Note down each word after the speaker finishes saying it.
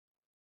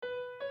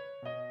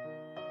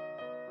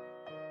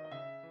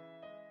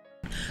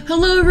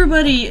Hello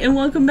everybody, and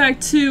welcome back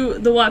to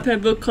the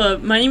Wattpad Book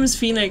Club. My name is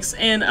Phoenix,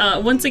 and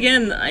once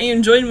again, I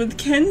am joined with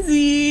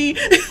Kenzie.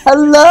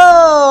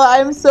 Hello!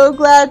 I'm so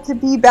glad to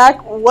be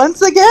back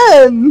once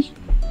again!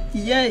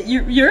 Yeah,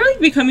 you're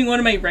like becoming one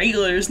of my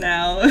regulars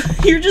now.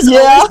 You're just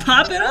always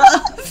popping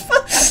up.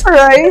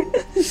 Right?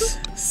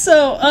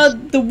 So,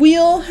 the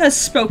wheel has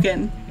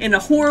spoken in a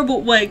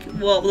horrible,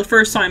 well, the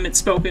first time it's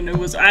spoken, it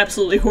was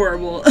absolutely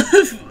horrible.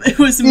 It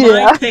was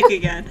my pick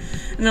again.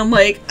 And I'm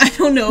like, I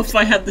don't know if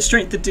I have the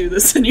strength to do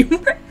this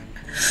anymore.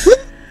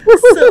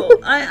 So,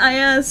 I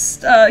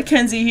asked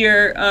Kenzie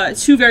here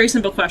two very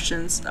simple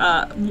questions.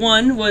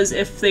 One was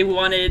if they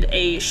wanted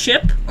a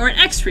ship or an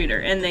X-reader,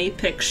 and they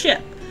picked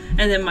ship.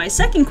 And then my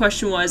second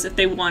question was if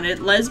they wanted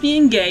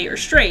lesbian, gay, or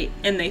straight,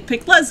 and they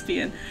picked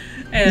lesbian.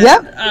 And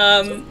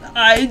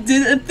I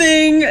did a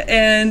thing,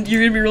 and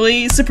you're gonna be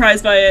really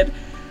surprised by it.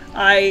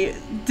 I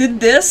did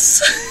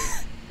this.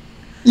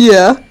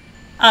 Yeah.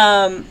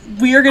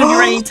 We are gonna be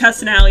writing Tess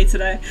and Ally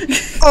today.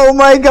 Oh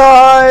my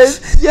god!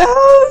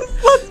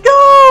 Yes! Let's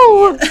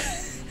go!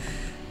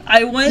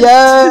 I went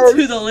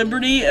to the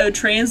liberty of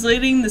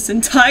translating this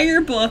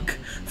entire book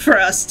for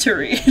us to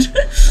read.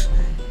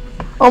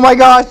 Oh my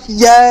gosh,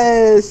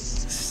 yes!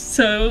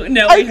 So,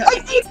 no, we have...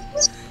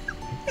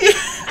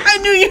 I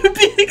knew you'd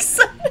be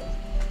excited.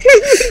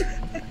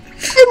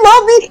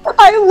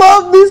 I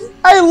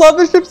love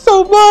this ship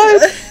so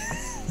much!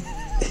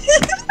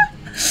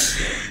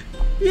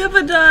 Yeah,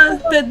 but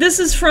this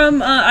is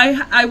from,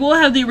 I will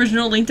have the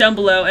original link down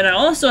below, and I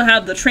also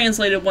have the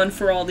translated one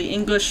for all the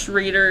English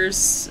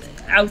readers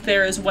out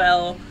there as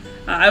well.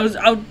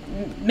 I'll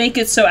make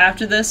it so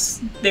after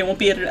this, they won't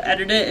be able to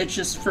edit it, it's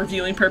just for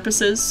viewing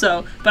purposes,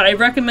 so, but I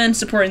recommend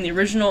supporting the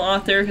original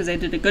author, because they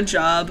did a good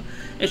job.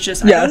 It's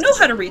just, I don't know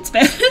how to read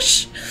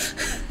Spanish.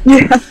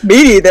 Yeah,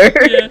 me neither.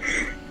 Yeah.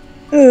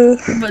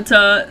 But,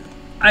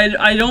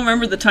 I don't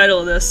remember the title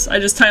of this. I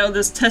just titled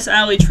this Tess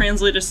Ally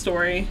Translated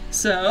Story,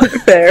 so...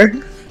 Fair.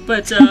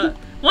 But, well,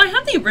 I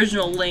have the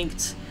original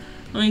linked.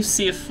 Let me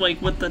see if, like,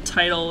 what the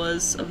title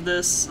is of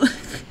this.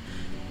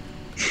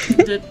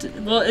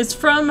 Well, it's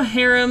from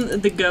Harem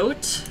the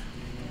Goat.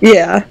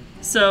 Yeah.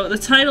 So, the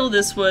title of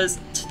this was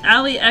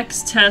Ally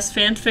X Tess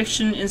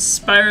Fanfiction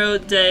Inspiro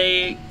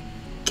de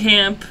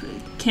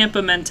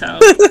Campamento.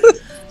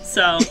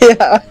 So,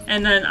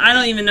 and then I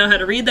don't even know how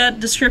to read that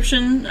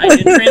description. I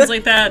didn't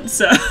translate that,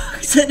 so I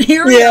said,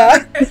 here we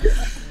are.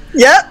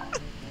 Yep.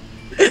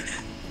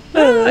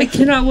 I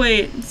cannot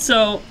wait.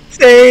 So,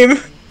 same.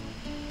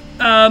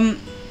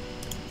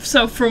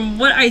 So from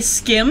what I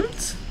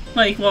skimmed,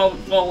 like,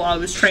 while I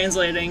was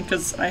translating,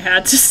 because I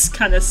had to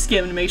kind of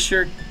skim to make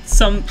sure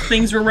some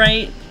things were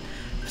right.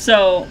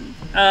 So,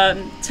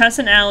 Tess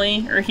and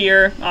Ally are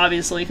here,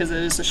 obviously, because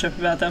it is a ship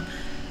about them.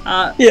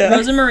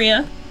 Rosa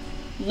Maria,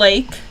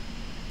 Lake,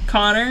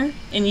 Connor,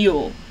 and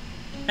Yule.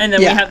 And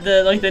then we have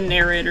the, like, the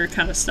narrator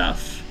kind of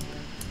stuff.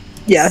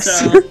 Yes.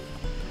 So,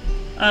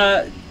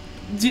 I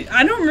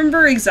don't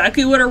remember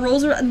exactly what our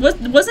roles were.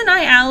 Wasn't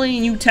I Ally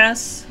and you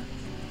Tess?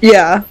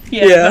 Yeah.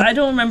 But I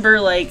don't remember,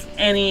 like,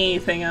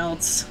 anything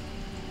else.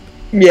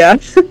 Yeah.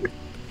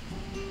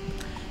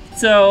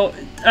 So,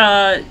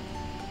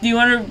 do you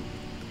want to...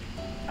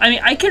 I mean,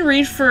 I can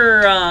read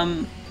for,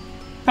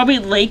 probably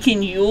Lake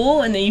and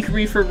Yule, and then you can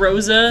read for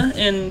Rosa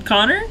and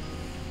Connor?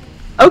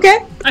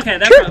 Okay. Okay,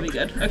 that's probably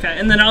good. Okay,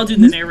 and then I'll do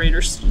the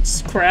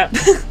narrator's crap.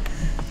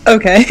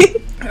 Okay.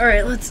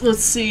 Alright, let's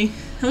see.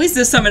 At least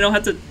this time I don't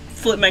have to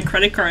flip my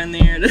credit card in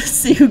the air to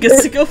see who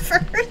gets to go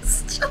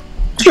first.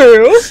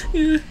 True.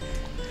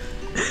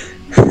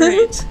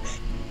 Right.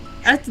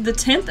 At the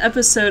 10th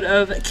episode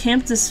of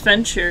Camp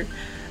Disventure,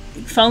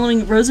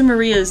 following Rosa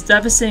Maria's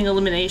devastating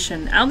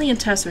elimination, Ally and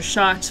Tess are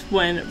shocked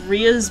when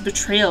Ria's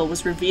betrayal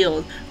was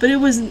revealed, but it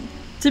was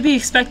to be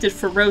expected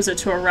for Rosa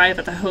to arrive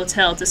at the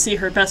hotel to see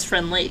her best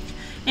friend Lake,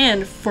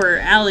 and for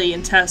Ally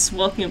and Tess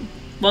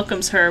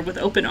welcomes her with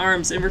open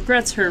arms and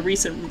regrets her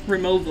recent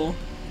removal.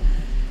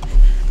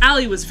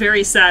 Ally was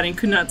very sad and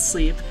could not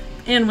sleep,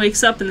 and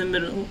wakes up in the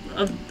middle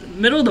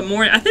of the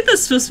morning. I think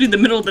that's supposed to be the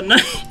middle of the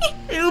night.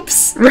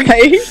 Oops.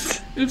 Right?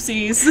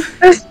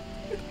 Oopsies.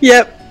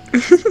 Yep.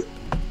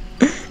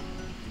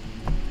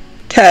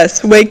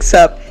 Tess wakes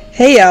up.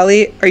 Hey,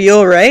 Ally, are you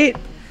alright?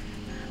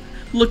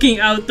 Looking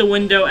out the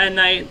window at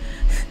night.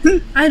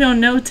 I don't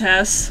know,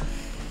 Tess.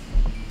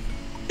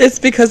 It's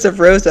because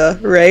of Rosa,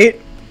 right?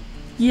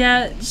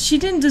 Yeah, she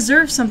didn't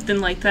deserve something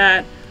like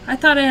that. I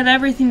thought I had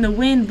everything to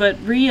win, but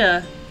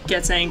Ria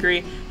gets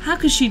angry. How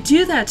could she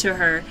do that to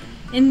her?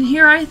 And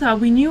here I thought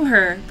we knew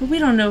her, but we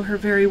don't know her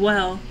very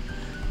well.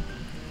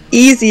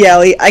 Easy,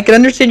 Ally. I can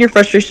understand your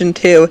frustration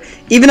too.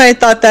 Even I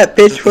thought that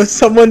bitch was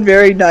someone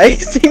very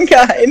nice and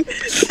kind.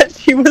 But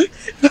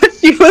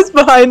she was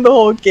behind the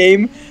whole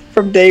game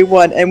from day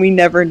one, and we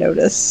never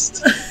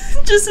noticed.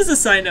 Just as a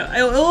side note,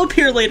 it'll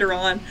appear later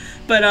on,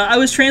 but I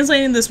was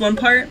translating this one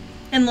part,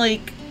 and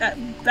like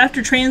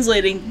after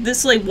translating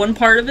this, like one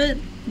part of it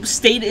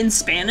stayed in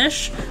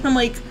Spanish. And I'm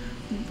like,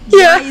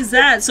 why is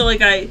that? So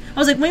like I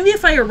was like, maybe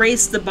if I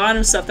erased the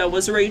bottom stuff that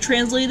was already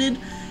translated,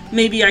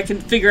 maybe I can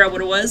figure out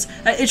what it was.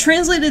 It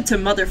translated to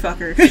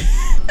motherfucker.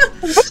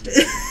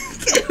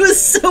 It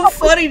was so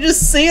funny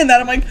just saying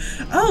that. I'm like,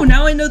 oh,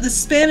 now I know the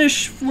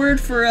Spanish word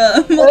for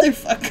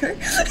motherfucker.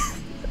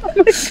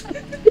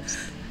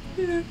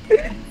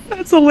 Yeah.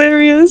 That's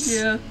hilarious.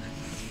 Yeah.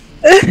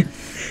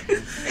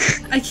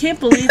 I can't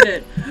believe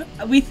it.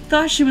 We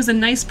thought she was a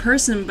nice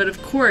person, but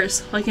of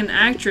course, like an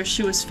actress,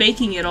 she was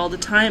faking it all the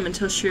time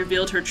until she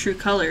revealed her true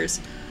colors.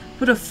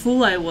 What a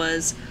fool I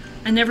was.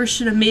 I never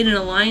should have made an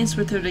alliance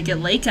with her to get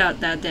Lake out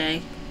that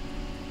day.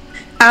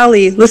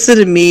 Ally, listen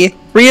to me.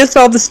 Rhea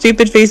saw the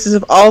stupid faces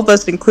of all of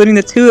us, including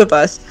the two of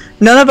us.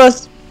 None of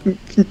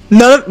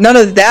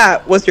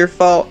that was your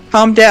fault.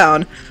 Calm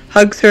down.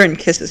 Hugs her and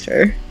kisses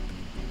her.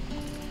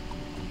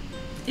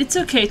 It's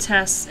okay,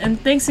 Tess, and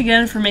thanks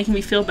again for making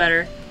me feel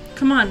better.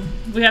 Come on,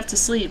 we have to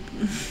sleep.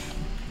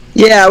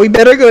 Yeah, we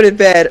better go to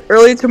bed.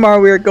 Early tomorrow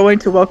we are going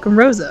to welcome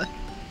Rosa.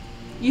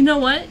 You know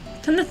what?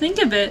 Come to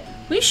think of it,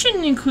 we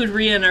shouldn't include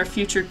Rhea in our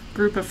future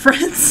group of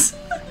friends.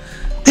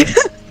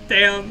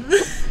 Damn.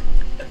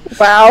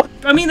 Wow.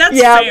 I mean, that's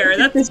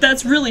fair.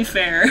 That's really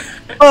fair.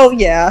 Oh,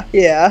 yeah,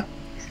 yeah.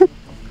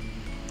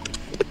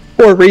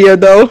 Poor Rhea,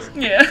 though.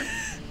 Yeah.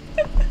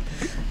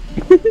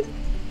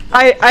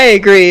 I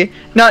agree.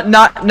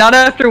 Not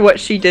after what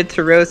she did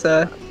to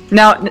Rosa.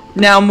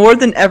 Now more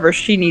than ever,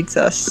 she needs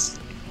us.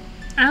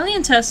 Ally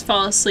and Tess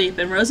fall asleep,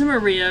 and Rosa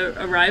Maria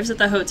arrives at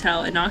the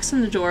hotel and knocks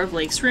on the door of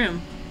Lake's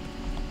room.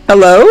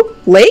 Hello?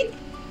 Lake?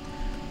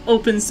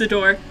 Opens the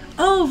door.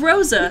 Oh,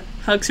 Rosa!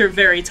 Hugs her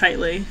very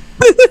tightly.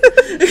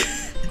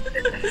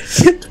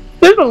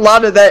 There's a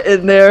lot of that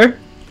in there.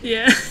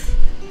 Yeah.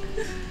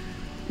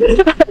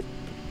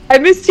 I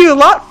missed you a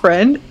lot,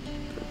 friend.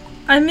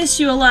 I miss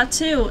you a lot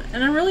too,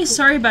 and I'm really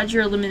sorry about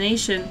your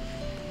elimination.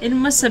 It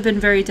must have been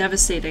very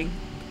devastating.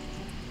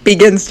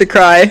 Begins to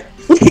cry.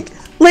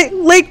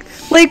 Lake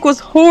was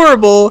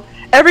horrible.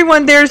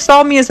 Everyone there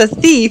saw me as a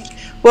thief.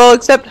 Well,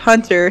 except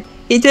Hunter.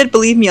 He did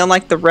believe me,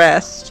 unlike the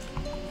rest.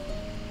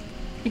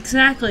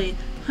 Exactly.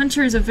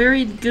 Hunter is a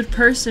very good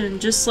person,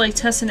 just like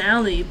Tess and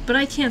Ally, but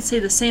I can't say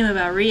the same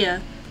about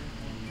Rhea.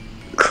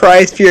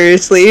 Cries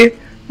furiously.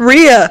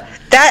 Rhea!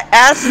 That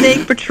ass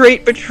snake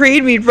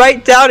betrayed me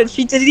right down, and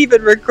she didn't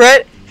even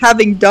regret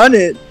having done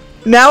it.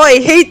 Now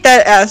I hate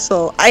that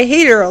asshole. I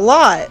hate her a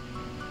lot.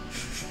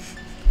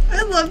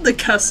 I love the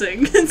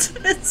cussing.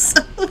 It's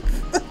so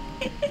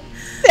funny.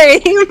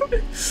 Same.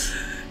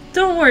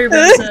 Don't worry,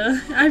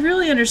 Rosa. I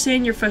really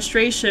understand your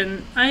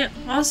frustration. I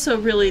also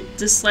really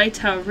disliked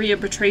how Rhea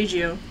betrayed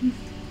you.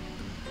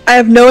 I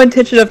have no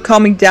intention of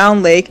calming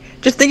down, Lake.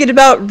 Just thinking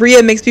about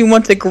Rhea makes me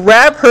want to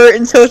grab her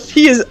until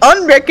she is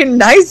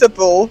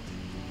unrecognizable.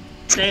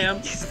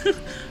 Damn.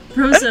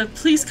 Rosa,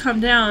 please calm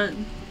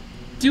down.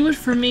 Do it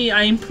for me,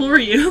 I implore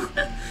you.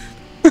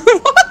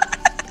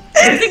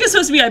 I think it's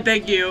supposed to be I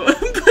beg you.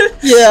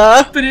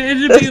 Yeah. But it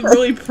ended up being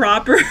really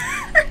proper.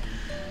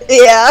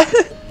 Yeah.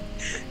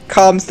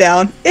 Calms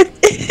down.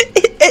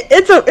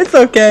 It's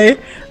okay.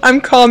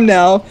 I'm calm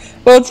now.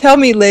 Well, tell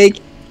me,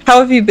 Lake, how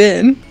have you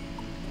been?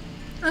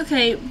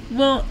 Okay,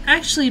 well,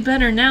 actually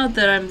better now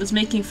that I was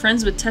making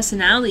friends with Tess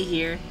and Ally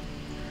here.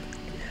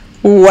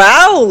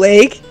 Wow,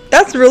 Lake,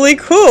 that's really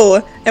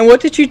cool. And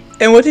what did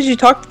you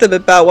talk to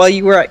them about while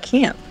you were at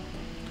camp?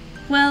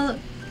 Well,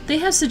 they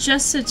have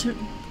suggested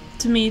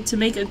to me to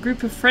make a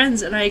group of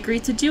friends, and I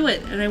agreed to do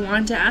it. And I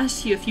wanted to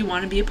ask you if you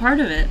want to be a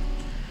part of it.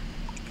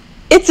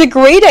 It's a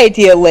great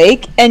idea,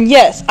 Lake, and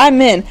yes, I'm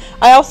in.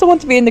 I also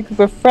want to be in the group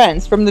of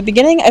friends. From the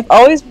beginning, I've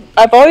always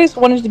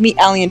wanted to meet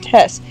Ally and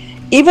Tess,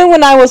 even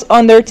when I was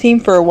on their team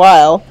for a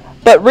while.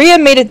 But Rhea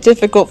made it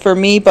difficult for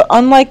me, but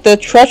unlike the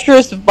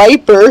treacherous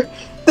Viper,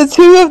 the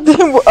two of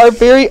them are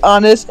very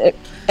honest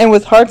and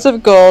with hearts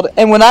of gold,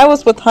 and when I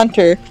was with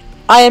Hunter,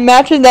 I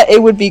imagined that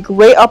it would be a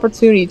great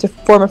opportunity to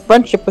form a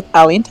friendship with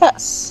Ally and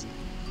Tess.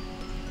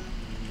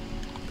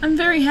 I'm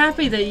very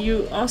happy that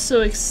you also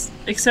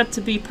accept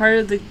to be part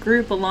of the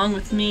group along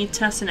with me,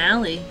 Tess and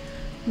Ally.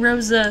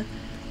 Rosa,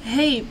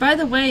 hey, by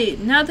the way,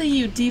 now that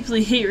you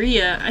deeply hate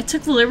Rhea, I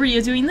took the liberty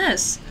of doing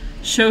this.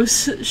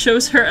 Shows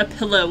her a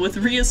pillow with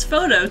Rhea's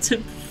photo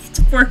to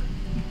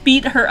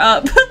beat her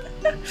up.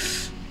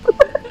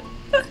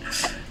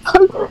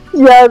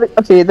 Yeah,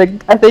 okay.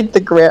 I think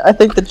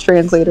the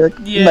translator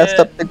messed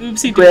up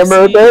the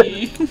grammar a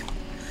bit.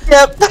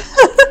 Yep.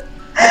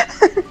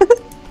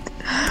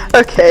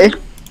 Okay.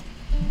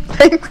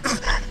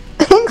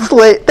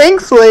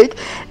 Thanks, Lake.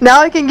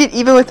 Now I can get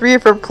even with Rhea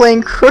for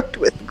playing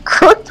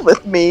crooked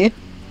with me.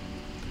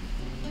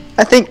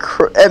 I think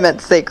I meant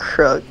to say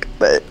crook,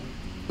 but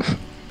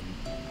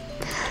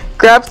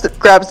grabs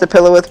the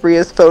pillow with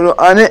Rhea's photo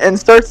on it and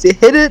starts to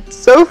hit it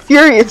so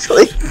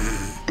furiously.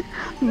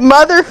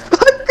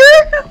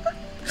 Motherfucker!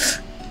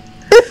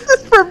 This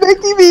is for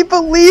making me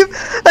believe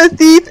a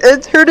thief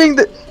and turning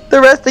the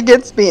rest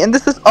against me, and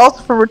this is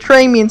also for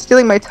betraying me and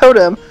stealing my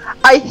totem.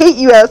 I hate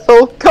you,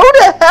 asshole. Go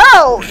to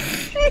hell!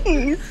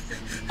 Jeez.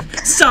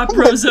 Stop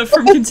Rosa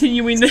from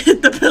continuing to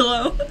hit the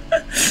pillow.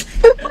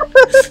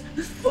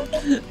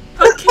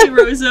 Okay,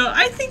 Rosa,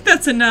 I think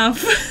that's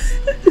enough.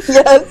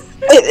 Yes,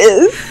 it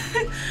is.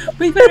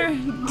 We better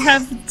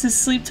have to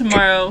sleep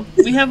tomorrow.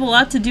 We have a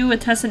lot to do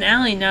with Tess and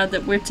Ally now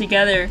that we're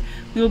together.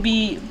 We'll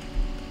be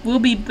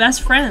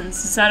best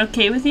friends. Is that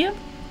okay with you?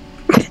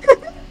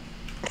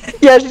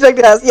 Yeah, she's like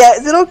to ask, yeah,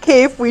 is it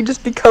okay if we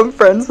just become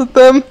friends with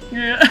them?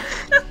 Yeah.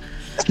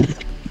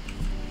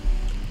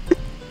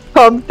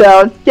 Calm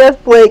down. Yes,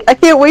 Blake, I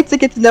can't wait to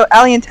get to know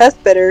Ally and Tess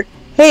better.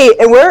 Hey,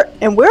 and where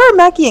are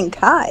Mackie and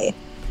Kai?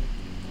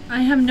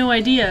 I have no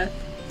idea.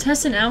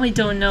 Tess and Ally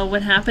don't know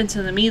what happened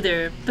to them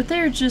either, but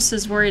they're just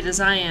as worried as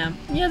I am.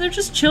 Yeah, they're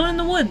just chilling in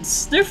the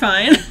woods. They're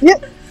fine. Yeah,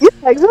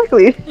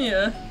 exactly.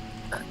 Yeah.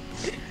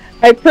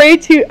 I pray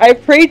to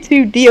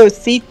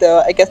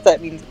Diosito, I guess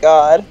that means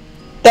God,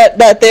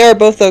 that they are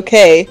both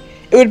okay.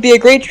 It would be a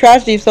great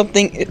tragedy if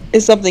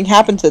something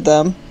happened to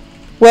them.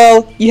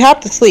 Well, you have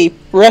to sleep.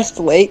 Rest,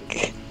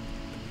 Lake.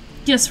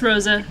 Yes,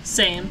 Rosa.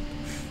 Same.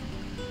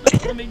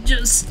 Let me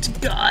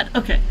just... God.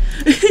 Okay.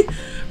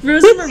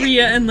 Rosa,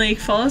 Maria, and Lake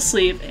fall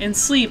asleep and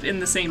sleep in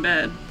the same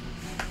bed.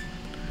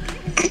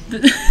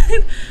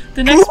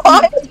 The next...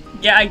 What?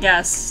 Yeah, I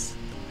guess.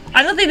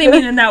 I don't think they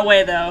mean it in that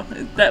way, though.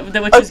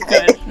 Which is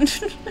good.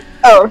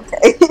 Oh,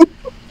 okay.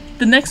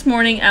 The next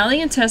morning, Ally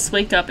and Tess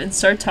wake up and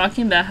start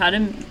talking about how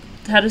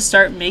to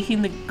start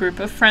making the group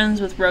of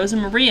friends with Rose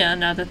and Maria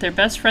now that their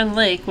best friend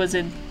Lake was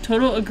in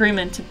total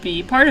agreement to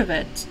be part of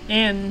it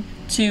and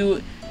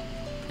to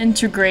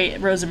integrate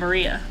Rose and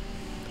Maria.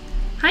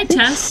 Hi,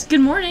 Tess.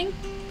 Good morning.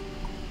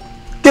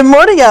 Good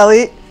morning,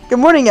 Ally. Good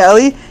morning,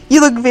 Ally.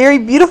 You look very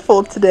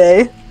beautiful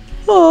today.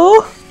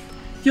 Oh.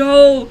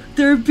 Yo,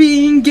 they're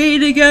being gay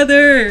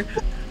together.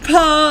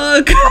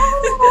 Pug.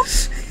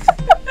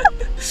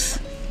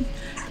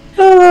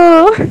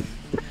 Oh.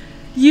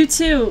 You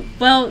too.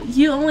 Well,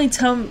 you only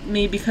tell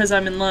me because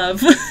I'm in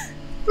love.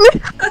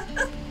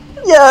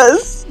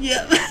 Yes.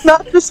 Yeah.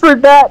 Not just for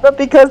that, but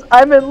because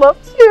I'm in love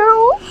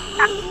too.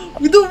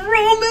 The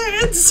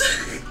romance.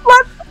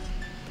 What?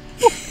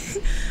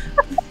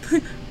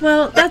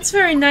 Well, that's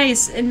very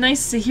nice and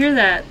nice to hear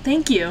that.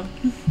 Thank you.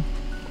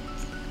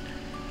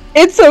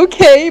 It's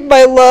okay,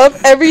 my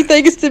love.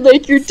 Everything is to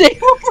make your day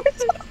more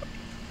time.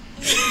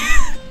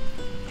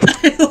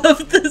 I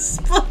love this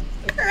book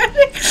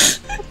already.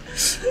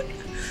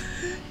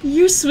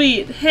 You're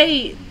sweet.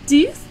 Hey,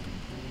 do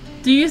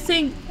you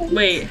think...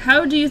 Wait,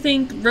 how do you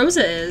think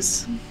Rosa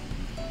is?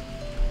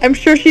 I'm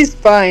sure she's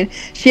fine.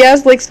 She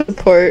has, like,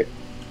 support.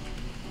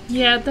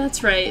 Yeah,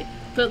 that's right.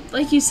 But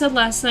like you said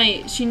last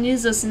night, she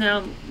needs us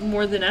now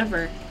more than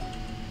ever.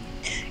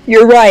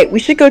 You're right. We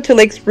should go to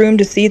Lake's room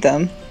to see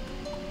them.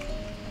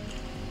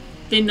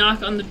 They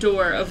knock on the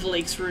door of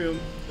Lake's room.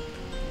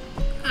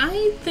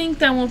 I think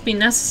that won't be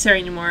necessary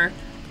anymore.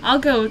 I'll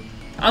go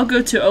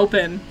to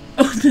opens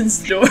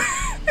the door.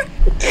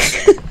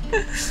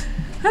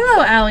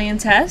 Hello, Ally and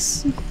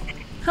Tess.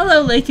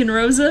 Hello, Lake and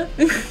Rosa.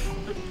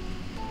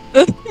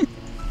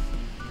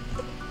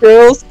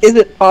 Girls, is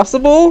it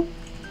possible?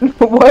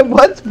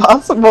 What's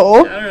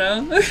possible? I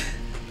don't know.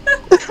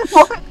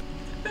 What?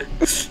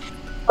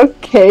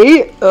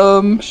 Okay,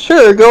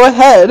 sure, go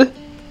ahead.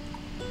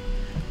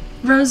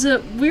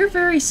 Rosa, we're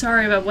very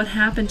sorry about what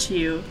happened to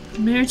you.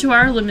 Compared to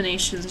our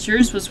eliminations,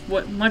 yours was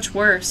much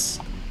worse.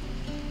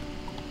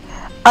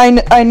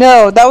 I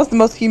know, that was the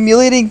most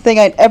humiliating thing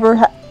that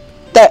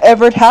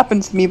ever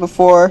happened to me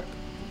before.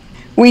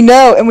 We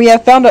know, and we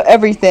have found out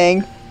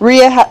everything.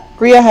 Rhea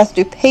has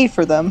to pay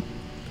for them.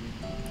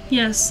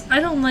 Yes, I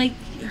don't like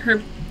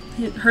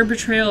her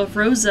betrayal of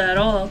Rosa at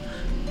all.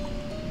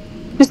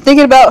 Just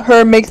thinking about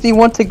her makes me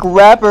want to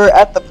grab her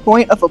at the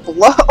point of a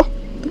blow.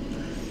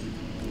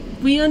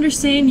 We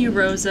understand you,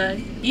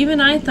 Rosa.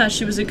 Even I thought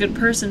she was a good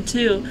person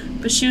too,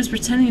 but she was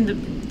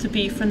pretending to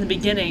be from the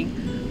beginning.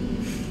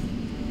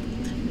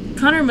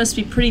 Connor must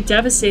be pretty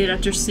devastated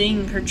after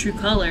seeing her true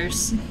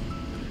colors.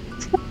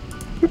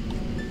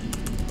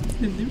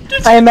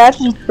 I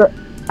imagine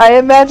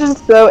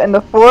so, and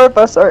the four of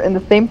us are in the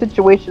same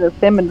situation as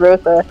Sam and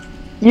Rosa.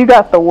 You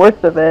got the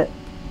worst of it.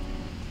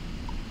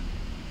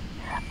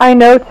 I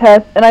know,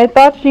 Tess, and I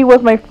thought she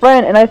was my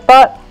friend, and I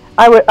thought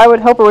I would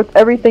help her with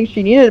everything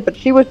she needed, but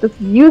she was just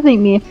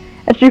using me,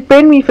 and she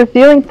framed me for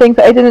stealing things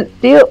I didn't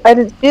steal,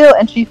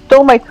 and she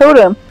stole my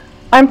totem.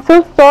 I'm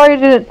so sorry I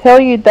didn't tell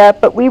you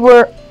that, but we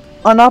were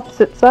on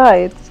opposite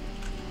sides.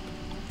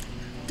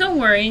 Don't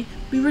worry,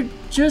 we were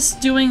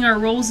just doing our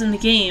roles in the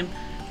game,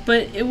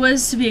 but it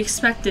was to be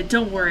expected,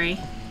 don't worry.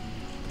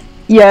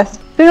 Yes,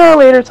 sooner or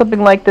later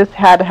something like this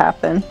had to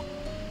happen.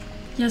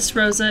 Yes,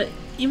 Rosa,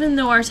 even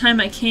though our time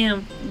at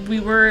camp, we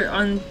were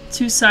on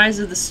two sides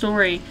of the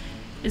story,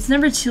 it's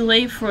never too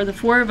late for the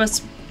four of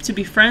us to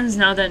be friends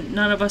now that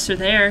none of us are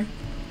there.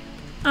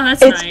 Oh,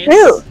 that's nice. It's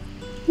true.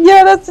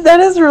 Yeah, that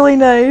is really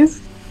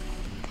nice.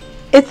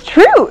 It's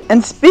true,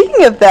 and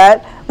speaking of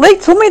that,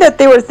 Lake told me that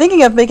they were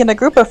thinking of making a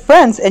group of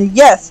friends, and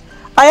yes,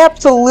 I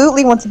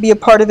absolutely want to be a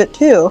part of it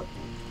too.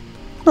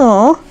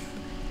 Aww.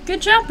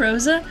 Good job,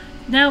 Rosa.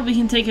 Now we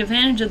can take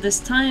advantage of this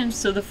time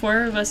so the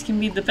four of us can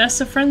be the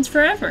best of friends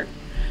forever.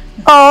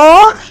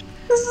 Aww,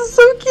 this is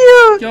so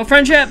cute. Yo,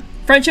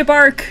 friendship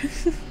arc.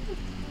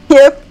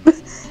 Yep.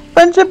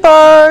 Friendship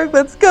arc,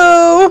 let's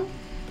go!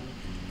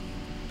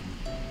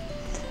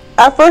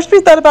 At first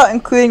we thought about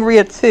including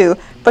Rhea too,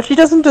 but she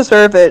doesn't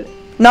deserve it.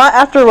 Not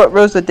after what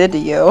Rosa did to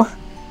you.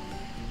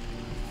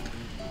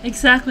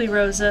 Exactly,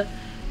 Rosa.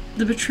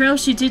 The betrayal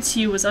she did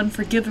to you was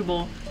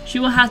unforgivable. She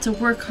will have to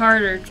work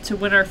harder to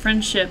win our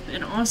friendship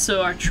and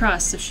also our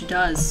trust if she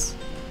does.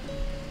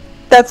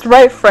 That's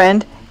right,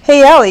 friend.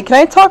 Hey, Ally, can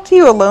I talk to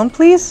you alone,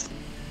 please?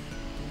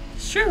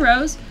 Sure,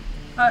 Rose.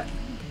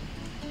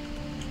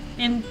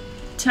 And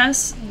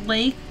Tess,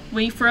 Lake,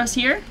 wait for us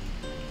here?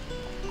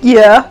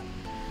 Yeah.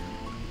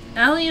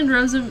 Ally and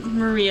Rosa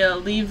Maria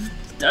leave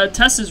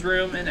Tess's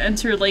room and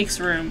enter Lake's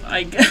room.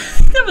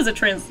 That was a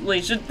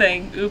translation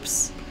thing.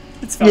 Oops.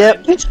 It's fine.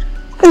 Yep.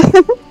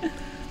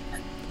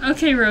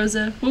 Okay,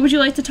 Rosa. What would you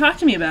like to talk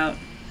to me about?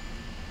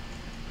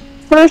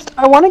 First,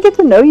 I want to get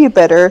to know you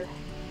better.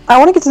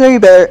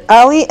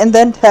 Ally, and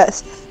then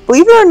Tess.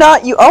 Believe it or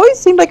not, you always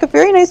seemed like a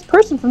very nice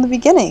person from the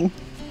beginning.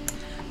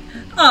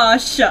 Aw,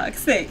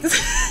 shucks. Thanks.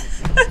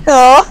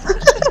 Aww.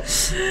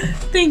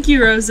 Thank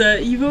you,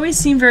 Rosa. You've always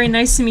seemed very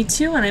nice to me,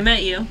 too, when I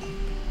met you.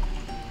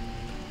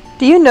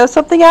 Do you know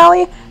something,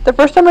 Ally? The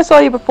first time I saw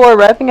you before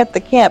arriving at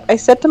the camp, I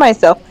said to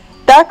myself,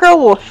 that girl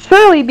will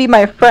surely be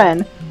my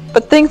friend.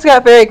 But things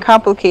got very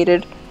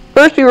complicated.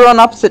 First we were on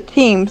opposite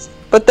teams,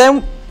 but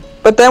then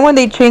when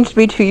they changed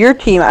me to your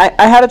team, I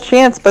had a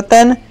chance, but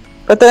then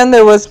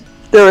there was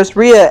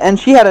Rhea, and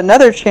she had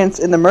another chance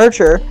in the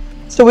merger,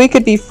 so we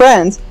could be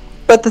friends.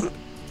 But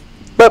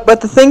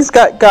the things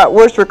got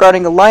worse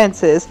regarding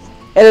alliances,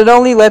 and it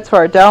only led to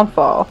our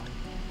downfall.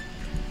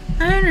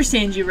 I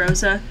understand you,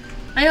 Rosa.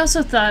 I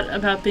also thought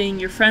about being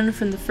your friend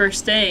from the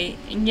first day,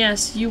 and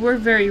yes, you were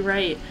very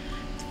right.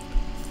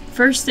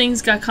 First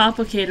things got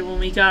complicated when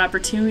we got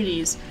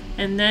opportunities,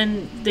 and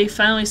then they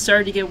finally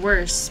started to get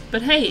worse.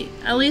 But hey,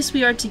 at least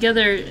we are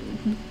together,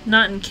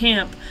 not in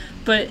camp,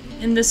 but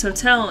in this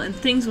hotel, and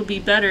things will be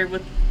better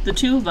with the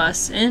two of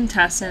us, and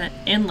Tess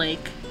and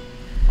Lake.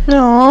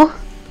 Aww.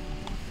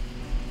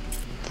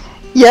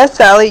 Yes,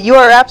 Ally, you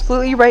are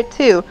absolutely right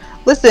too.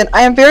 Listen,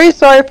 I am very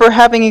sorry for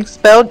having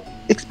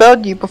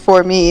expelled you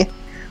before me.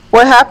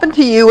 What happened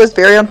to you was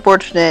very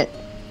unfortunate.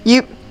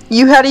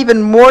 You had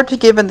even more to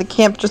give in the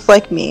camp just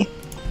like me.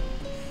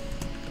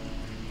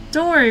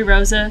 Don't worry,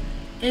 Rosa.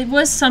 It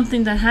was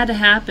something that had to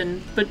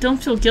happen, but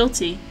don't feel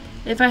guilty.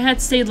 If I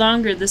had stayed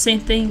longer, the same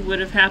thing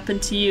would have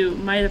happened to you,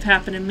 might have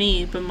happened to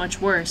me, but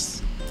much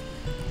worse.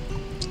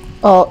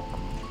 Oh,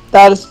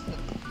 that is...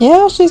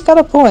 Yeah, she's got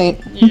a point.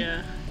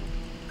 Yeah.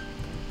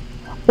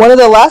 One of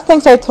the last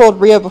things I told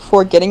Rhea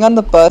before getting on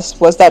the bus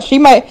was that she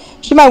might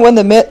win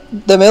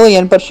the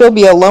million, but she'll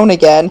be alone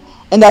again,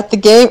 and that the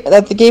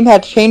game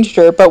had changed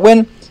her. But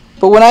when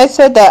I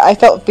said that, I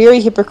felt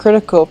very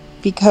hypocritical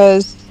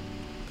because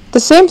the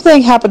same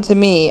thing happened to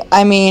me.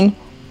 I mean,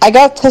 I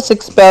got Tess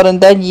expelled,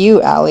 and then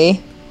you,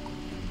 Ally.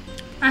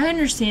 I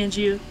understand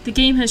you. The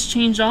game has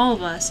changed all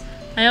of us.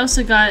 I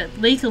also got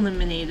Lake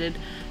eliminated,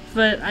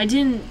 but I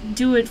didn't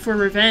do it for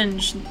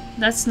revenge.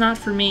 That's not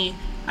for me.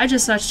 I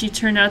just thought she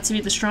turned out to be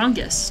the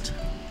strongest.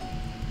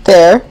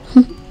 Fair.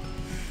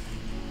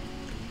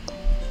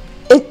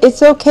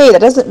 It's okay. That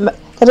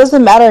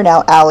doesn't matter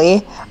now, Ally.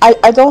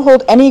 I don't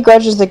hold any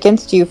grudges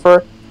against you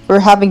for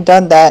having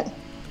done that.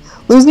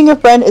 Losing a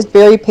friend is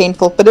very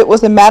painful, but it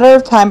was a matter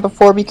of time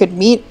before we could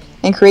meet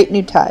and create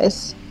new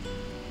ties.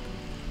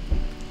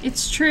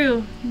 It's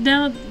true.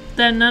 Now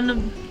that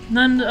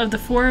none of the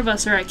four of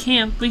us are at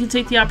camp, we can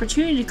take the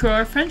opportunity to grow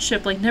our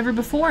friendship like never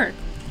before.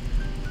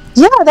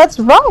 Yeah, that's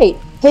right.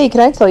 Hey,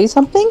 can I tell you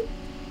something?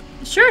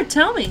 Sure,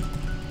 tell me.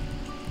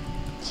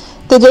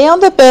 The day on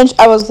the bench,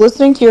 I was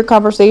listening to your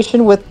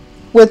conversation with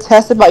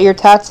Tess about your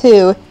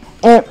tattoo,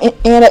 and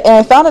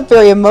I found it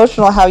very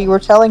emotional how you were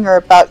telling her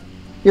about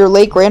your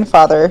late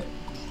grandfather.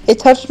 It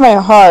touched my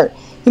heart.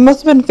 He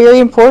must have been very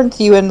important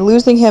to you, and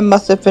losing him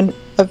must have been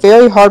a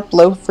very hard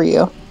blow for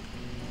you.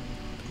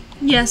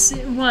 Yes,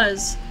 it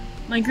was.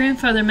 My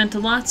grandfather meant a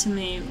lot to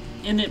me,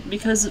 and it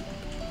because...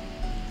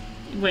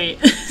 Wait,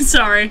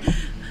 sorry.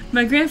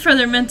 My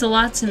grandfather meant a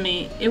lot to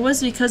me. It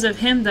was because of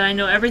him that I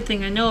know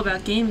everything I know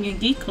about gaming and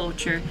geek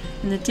culture,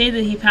 and the day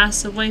that he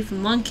passed away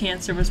from lung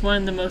cancer was one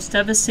of the most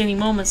devastating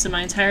moments of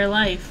my entire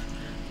life.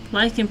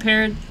 Life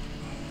compared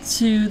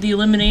to the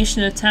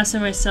elimination of Tess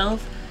and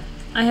myself,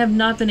 I have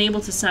not been able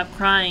to stop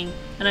crying,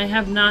 and I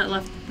have not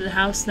left the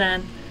house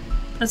then.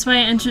 That's why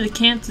I entered the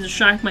camp to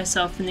distract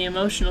myself from the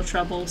emotional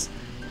troubles.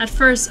 At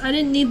first, I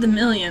didn't need the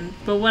million,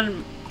 but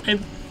when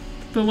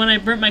I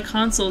burnt my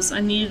consoles, I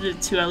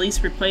needed to at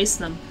least replace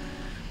them.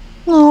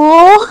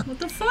 Aww. What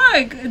the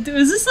fuck?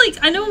 Is this like,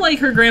 I know like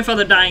her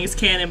grandfather dying is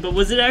canon, but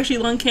was it actually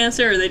lung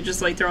cancer, or are they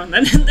just like throwing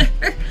that in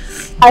there?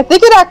 I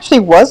think it actually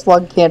was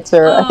lung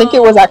cancer. I think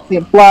it was actually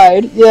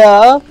implied.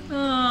 Yeah.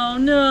 Oh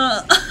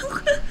no.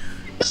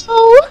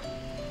 No.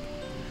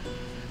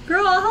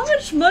 Girl, how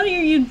much money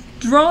are you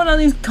throwing on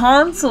these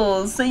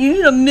consoles that you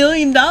need $1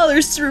 million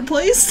to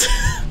replace?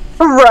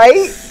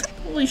 Right?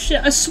 Holy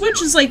shit. A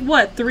Switch is like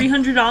what,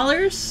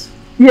 $300?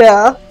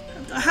 Yeah.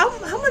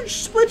 How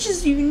much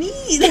Switches do you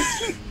need?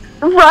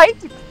 Right?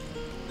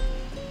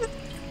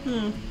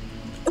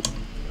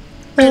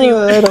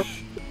 Anyway.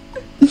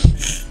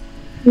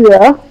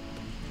 Yeah.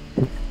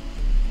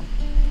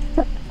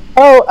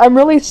 Oh, I'm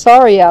really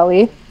sorry,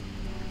 Ally.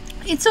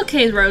 It's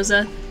okay,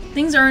 Rosa.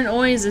 Things aren't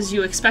always as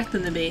you expect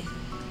them to be.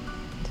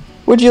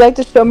 Would you like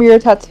to show me your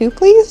tattoo,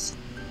 please?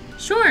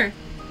 Sure.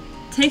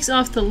 Takes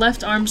off the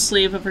left arm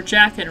sleeve of her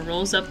jacket and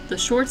rolls up the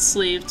short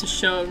sleeve to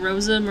show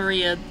Rosa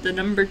Maria the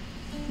number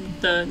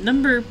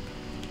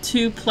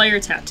 2 player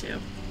tattoo.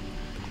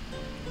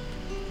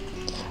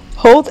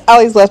 Holds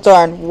Ally's left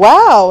arm.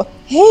 Wow!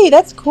 Hey,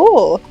 that's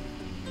cool.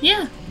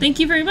 Yeah, thank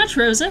you very much,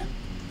 Rosa.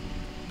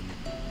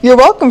 You're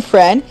welcome,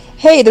 friend.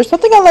 Hey, there's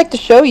something I'd like to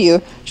show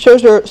you.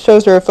 Shows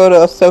her a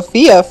photo of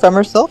Sophia from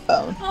her cell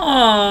phone.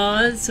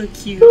 Aw, that's so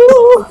cute.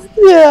 Ooh,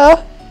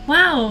 yeah.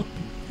 Wow,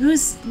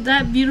 who's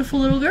that beautiful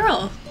little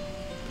girl?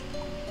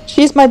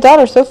 She's my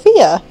daughter,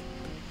 Sophia.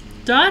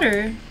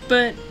 Daughter?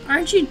 But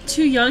aren't you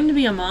too young to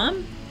be a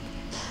mom?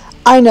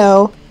 I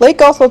know.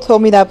 Lake also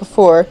told me that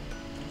before.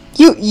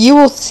 You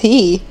will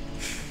see.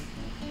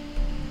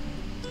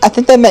 I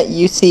think that meant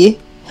you see.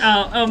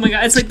 Oh my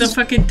god, it's like the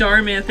fucking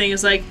Darman thing.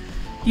 It's like,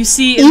 you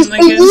see, and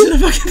like into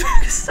the fucking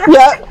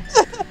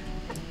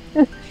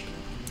Yeah.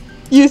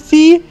 You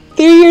see,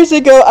 3 years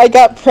ago I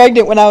got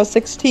pregnant when I was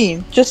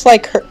 16. Just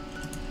like her.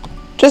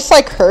 Just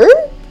like her?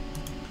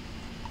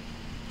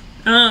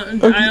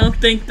 I don't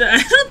think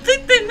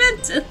they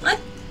meant it. Like,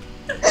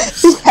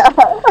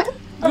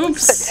 Yeah.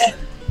 oops.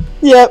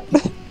 Yep.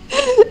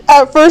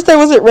 At first I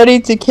wasn't ready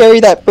to carry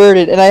that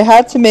burden, and I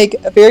had to make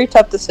a very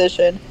tough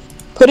decision,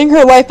 putting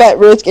her life at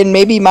risk and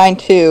maybe mine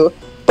too.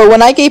 But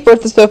when I gave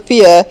birth to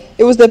Sophia,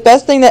 it was the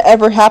best thing that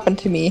ever happened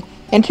to me,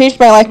 and changed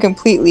my life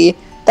completely.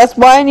 That's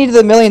why I needed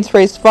the millions to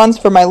raise funds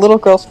for my little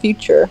girl's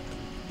future.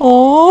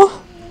 Aww.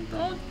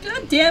 Oh,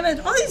 god damn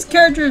it. All these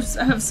characters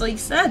have, like,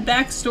 sad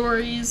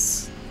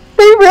backstories.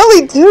 They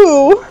really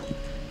do.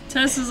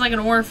 Tess is like an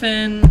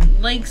orphan.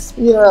 Lake's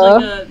Yeah.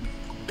 like a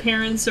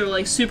parents are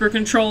like super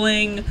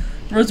controlling.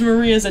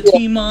 Rosemaria's a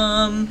teen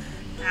mom.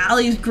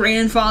 Allie's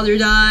grandfather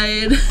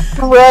died.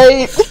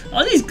 Right.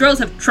 All these girls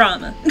have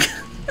trauma.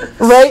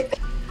 Right.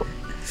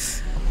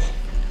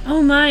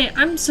 Oh my,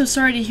 I'm so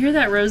sorry to hear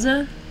that,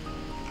 Rosa.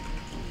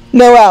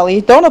 No, Ally,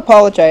 don't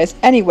apologize.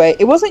 Anyway,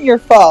 it wasn't your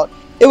fault.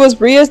 It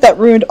was Ria's that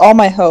ruined all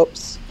my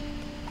hopes.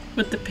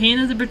 With the pain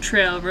of the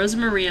betrayal, Rosa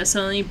Maria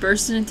suddenly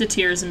bursted into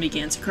tears and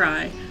began to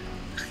cry.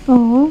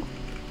 Aww.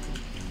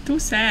 Too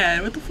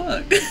sad, what the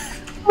fuck?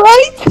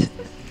 Right?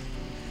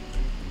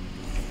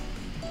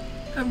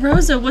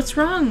 Rosa, what's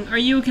wrong? Are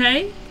you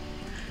okay?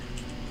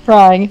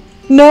 Crying.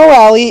 No,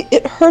 Ally,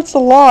 it hurts a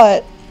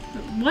lot.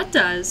 What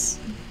does?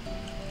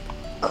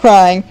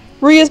 Crying.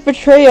 Ria's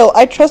betrayal.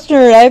 I trusted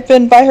her and I've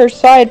been by her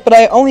side, but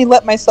I only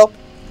let myself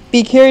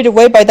be carried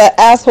away by that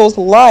asshole's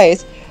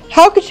lies.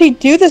 How could she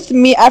do this to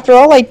me after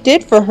all I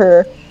did for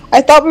her?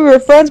 I thought we were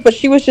friends, but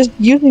she was just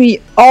using me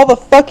all the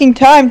fucking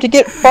time to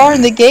get far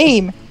in the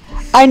game.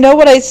 I know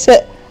what I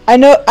said. I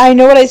know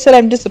what I said.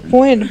 I'm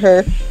disappointed in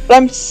her, but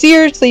I'm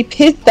seriously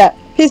pissed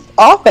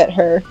off at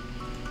her.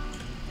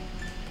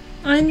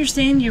 I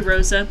understand you,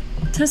 Rosa.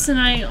 Tess and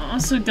I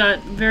also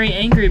got very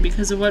angry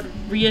because of what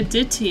Ria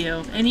did to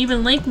you, and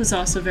even Lake was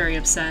also very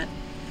upset.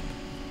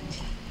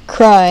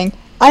 Crying.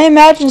 I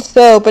imagine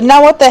so, but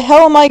now what the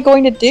hell am I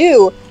going to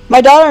do? My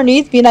daughter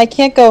needs me and I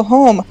can't go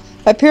home.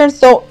 My parents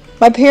don't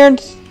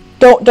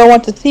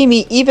want to see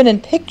me even in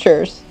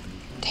pictures.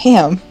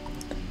 Damn.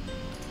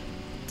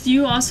 Do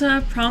you also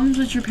have problems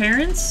with your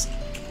parents?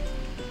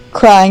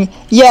 Crying.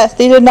 Yes,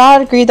 they did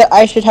not agree that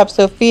I should have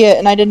Sophia,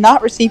 and I did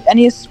not receive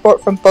any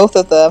support from both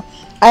of them.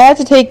 I had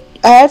to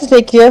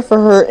take care for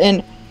her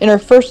in her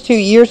first 2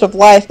 years of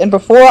life, and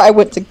before I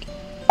went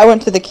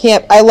to the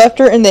camp, I left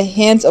her in the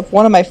hands of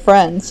one of my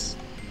friends.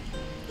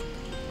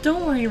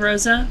 Don't worry,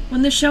 Rosa.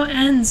 When the show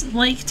ends,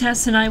 Lake,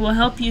 Tess, and I will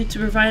help you to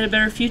provide a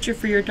better future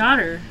for your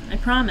daughter. I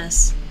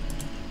promise.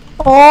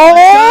 Aww!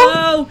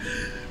 Oh,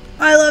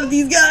 I love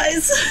these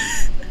guys.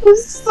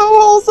 So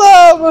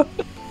wholesome!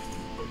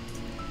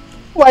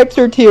 Wipes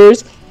her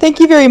tears. Thank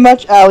you very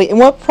much, Ally. And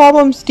what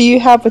problems do you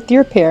have with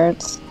your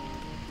parents?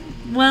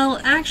 Well,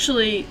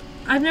 actually,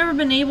 I've never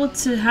been able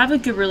to have a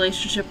good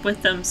relationship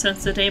with them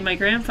since the day my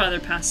grandfather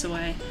passed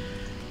away.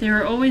 They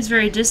were always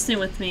very distant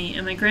with me,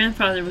 and my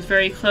grandfather was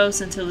very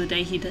close until the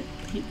day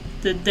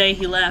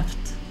he left.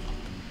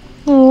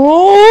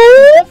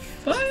 Aww.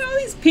 Fuck, all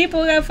these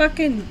people got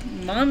fucking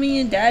mommy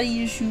and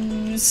daddy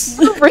issues.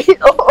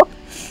 Real.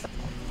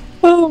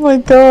 Oh my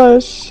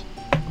gosh.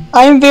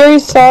 I am very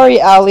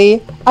sorry, Ally.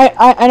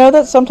 I know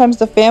that sometimes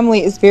the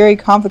family is very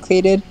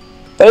complicated,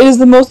 but it is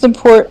the most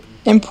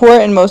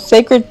important, most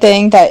sacred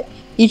thing that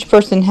each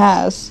person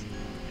has.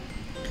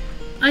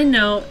 I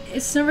know.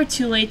 It's never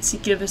too late to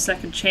give a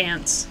second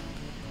chance.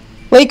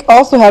 Lake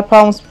also had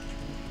problems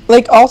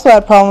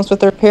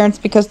with her parents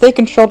because they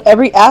controlled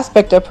every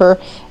aspect of her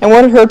and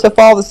wanted her to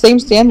follow the same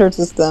standards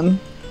as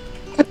them.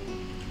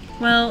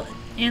 Well,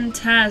 and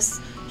Tess,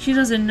 she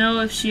doesn't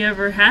know if she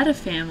ever had a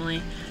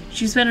family.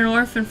 She's been an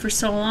orphan for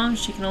so long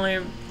she can only,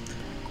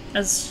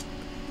 as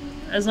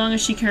as long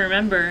as she can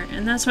remember,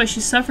 and that's why she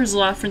suffers a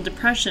lot from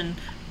depression,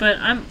 but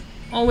I'm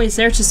always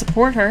there to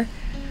support her.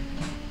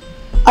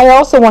 I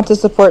also want to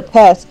support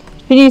Tess.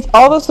 She needs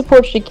all the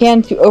support she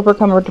can to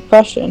overcome her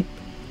depression.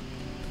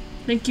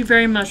 Thank you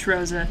very much,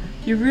 Rosa.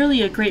 You're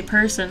really a great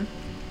person.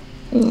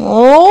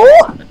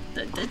 Oh!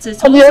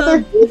 It's On the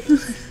other,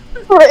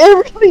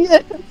 it really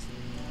is.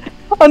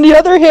 On the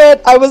other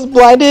hand, I was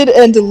blinded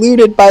and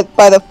deluded by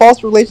the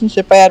false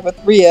relationship I had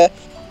with Rhea.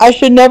 I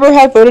should never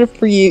have voted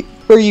for you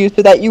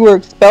so that you were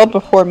expelled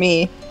before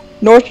me.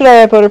 Nor should I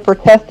have voted for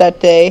Tess that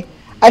day.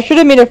 I should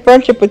have made a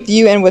friendship with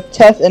you and with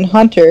Tess and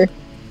Hunter.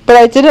 But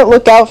I didn't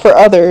look out for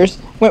others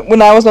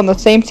when I was on the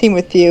same team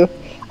with you.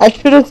 I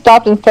should have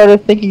stopped and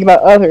started thinking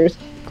about others.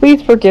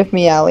 Please forgive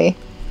me, Ally.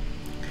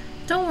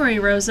 Don't worry,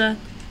 Rosa.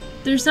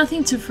 There's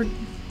nothing to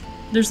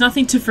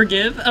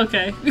forgive?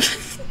 Okay.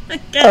 I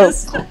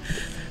guess. Oh.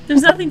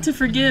 There's nothing to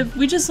forgive.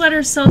 We just let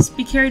ourselves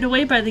be carried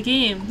away by the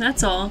game.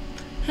 That's all.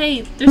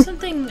 Hey, there's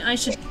something I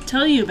should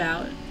tell you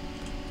about.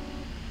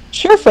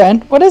 Sure,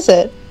 friend. What is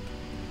it?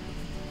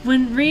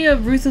 When Rhea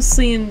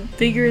ruthlessly and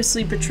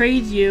vigorously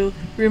betrayed you,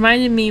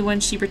 reminded me when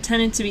she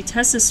pretended to be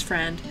Tessa's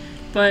friend,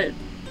 but...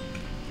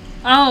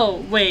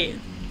 Oh, wait.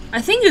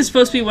 I think it was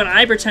supposed to be when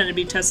I pretended to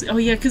be Tessa. Oh,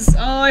 yeah, because...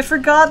 Oh, I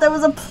forgot that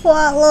was a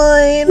plot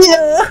line.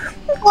 Yeah,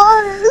 it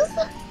was.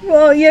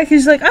 Well, yeah,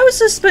 because like, I was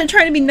just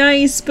trying to be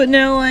nice, but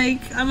now,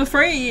 like, I'm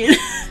afraid.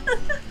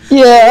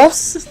 Yeah.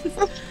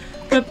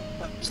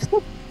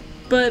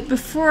 But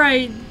before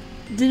I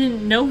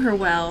didn't know her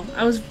well,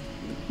 I was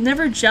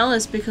never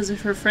jealous because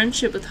of her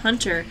friendship with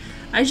Hunter.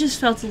 I just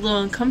felt a little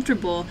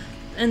uncomfortable,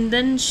 and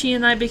then she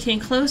and I became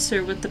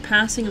closer with the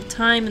passing of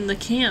time in the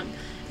camp,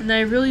 and I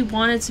really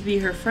wanted to be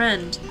her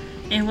friend.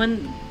 And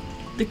when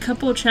the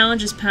couple of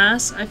challenges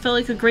passed, I felt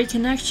like a great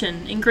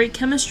connection and great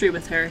chemistry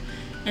with her,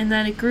 and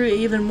that it grew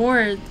even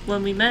more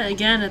when we met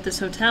again at this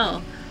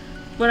hotel.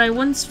 What I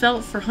once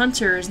felt for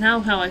Hunter is now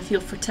how I feel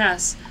for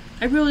Tess.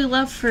 I really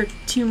love her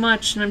too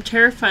much, and I'm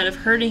terrified of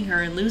hurting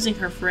her and losing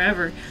her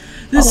forever.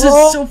 This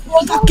is so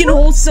fucking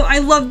wholesome. I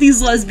love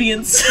these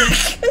lesbians.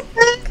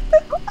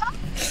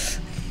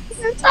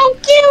 You're so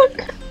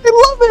cute. I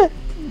love it.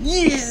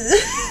 Yeah.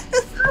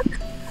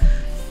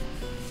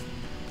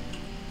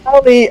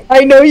 Ally,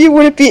 I know you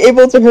wouldn't be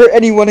able to hurt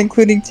anyone,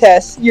 including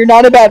Tess. You're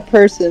not a bad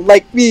person.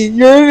 Like me,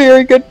 you're a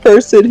very good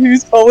person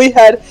who's only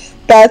had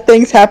bad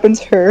things happen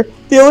to her.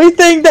 The only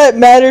thing that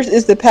matters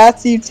is the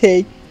paths you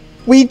take.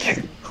 We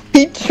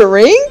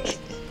drink?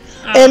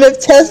 And if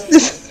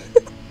Tess...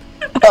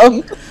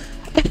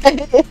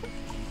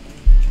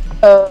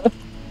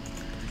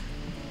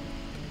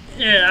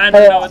 Yeah, I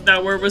don't know what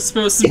that word was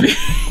supposed to be.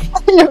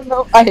 I don't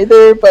know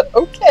either, but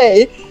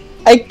okay.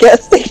 I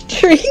guess they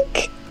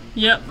drink.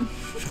 Yep.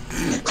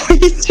 We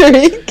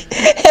drink,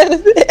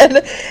 and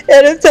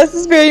if Tess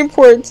is very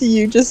important to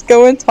you, just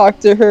go and talk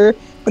to her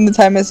when the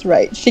time is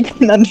right. She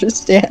can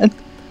understand.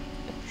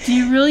 Do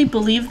you really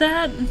believe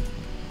that?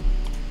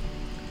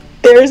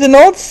 There's an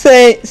old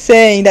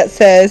saying that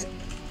says,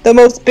 the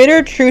most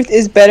bitter truth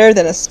is better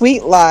than a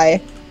sweet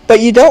lie, but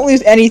you don't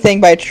lose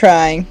anything by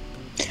trying.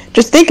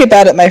 Just think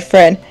about it, my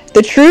friend.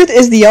 The truth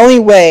is the only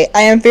way.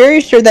 I am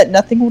very sure that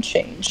nothing will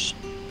change.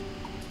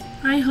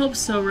 I hope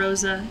so,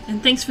 Rosa,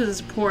 and thanks for the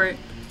support.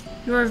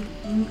 You are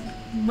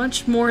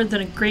much more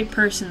than a great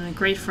person and a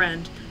great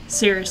friend.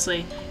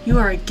 Seriously, you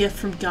are a gift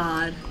from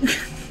God.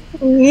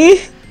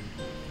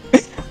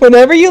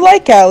 Whenever you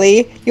like,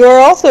 Ally, you are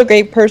also a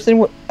great person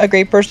with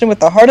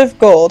a heart of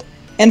gold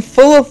and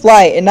full of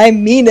light, and I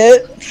mean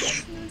it.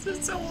 This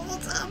is so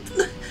awesome.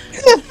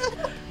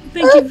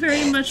 Thank you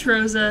very much,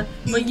 Rosa.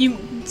 What you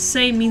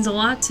say means a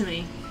lot to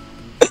me.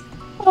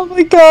 Oh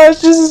my gosh,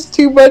 this is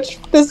too much.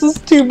 This is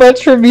too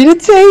much for me to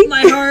take.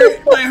 My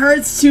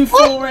heart's too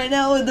full right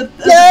now with the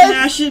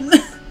passion.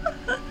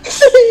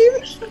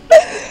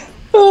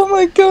 Oh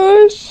my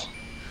gosh.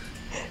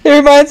 It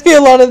reminds me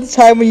a lot of the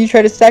time when you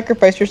try to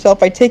sacrifice yourself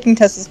by taking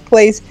Tessa's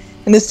place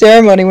in the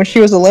ceremony when she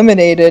was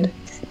eliminated.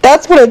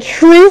 That's what a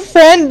true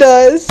friend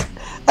does.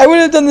 I would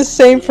have done the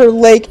same for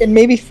Lake and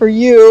maybe for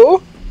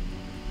you.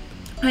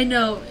 I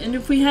know, and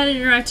if we had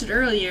interacted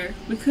earlier,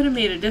 we could have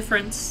made a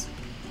difference.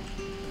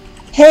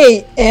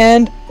 Hey,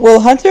 and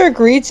will Hunter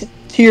agree to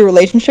your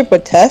relationship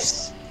with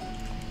Tess?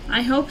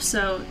 I hope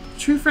so.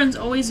 True friends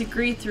always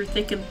agree through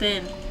thick and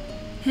thin.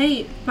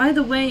 Hey, by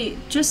the way,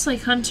 just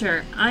like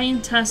Hunter, I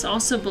and Tess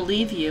also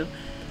believe you,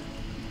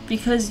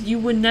 because you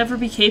would never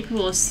be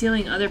capable of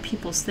stealing other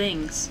people's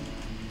things.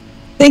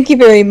 Thank you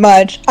very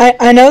much.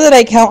 I know that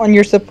I count on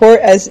your support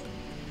as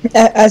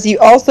you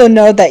also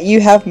know that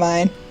you have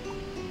mine.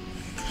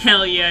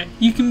 Hell yeah,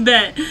 you can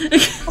bet.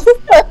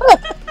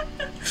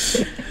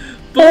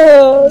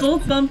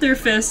 Both bump their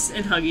fists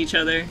and hug each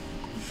other.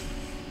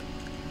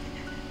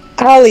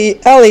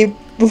 Ally,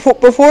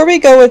 before we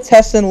go with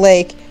Tess and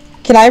Lake,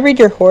 can I read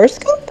your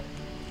horoscope?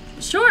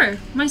 Sure,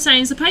 my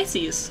sign is a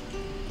Pisces.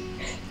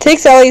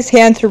 Takes Ally's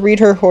hand to read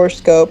her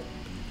horoscope.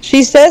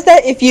 She says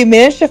that if you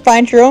manage to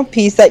find your own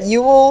peace, that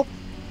you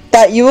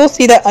will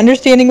see that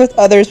understanding with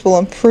others will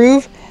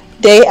improve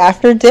day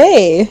after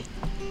day.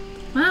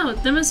 Wow,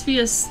 that must be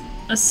a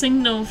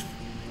signal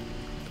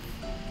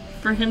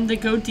for him to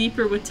go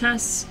deeper with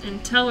Tess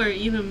and tell her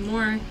even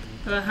more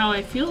about how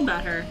I feel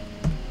about her.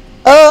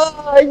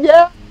 Oh,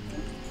 yeah.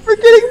 We're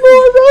getting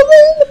more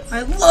romance.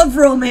 I love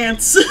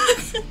romance.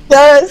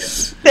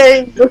 Yes,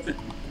 thank you.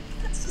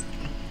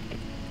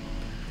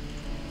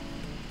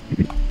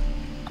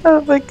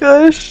 Oh my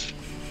gosh.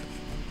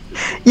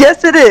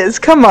 Yes, it is.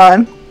 Come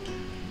on.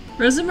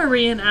 Rosa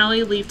Maria and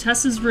Ally leave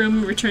Tess's room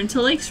and return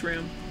to Lake's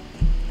room.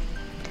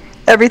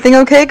 Everything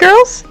okay,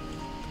 girls?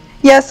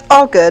 Yes,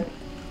 all good.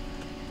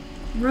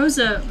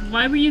 Rosa,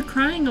 why were you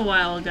crying a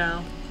while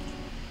ago?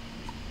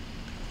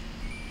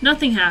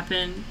 Nothing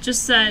happened,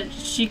 just that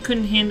she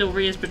couldn't handle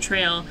Rhea's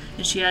betrayal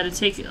and she had to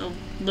take a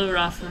load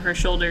off of her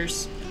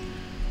shoulders.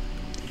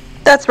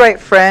 That's right,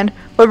 friend.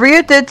 What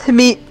Rhea did to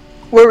me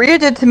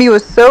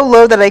was so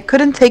low that I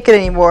couldn't take it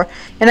anymore,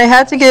 and I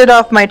had to get it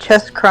off my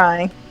chest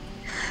crying.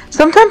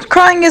 Sometimes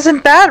crying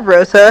isn't bad,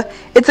 Rosa.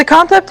 It's a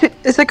concept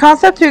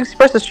to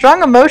express a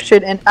strong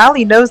emotion, and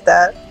Ally knows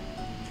that.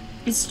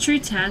 It's true,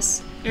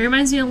 Tess. It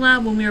reminds me a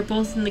lot when we were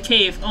both in the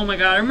cave. Oh my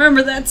god, I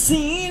remember that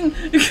scene!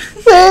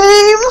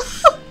 Same!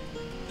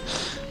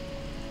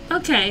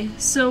 Okay,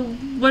 so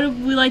what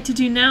would we like to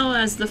do now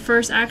as the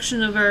first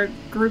action of our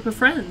group of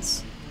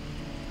friends?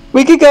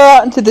 We could go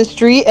out into the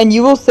street and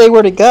you will say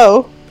where to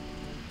go.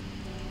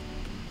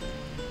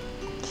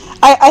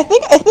 I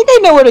think I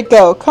know where to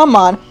go. Come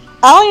on.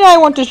 Ally and I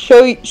want to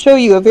show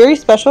you a very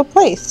special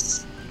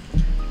place.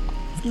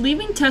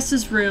 Leaving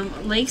Tessa's room,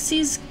 Lake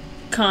sees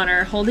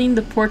Connor holding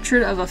the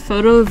portrait of a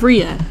photo of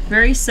Rhea,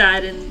 very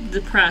sad and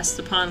depressed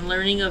upon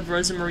learning of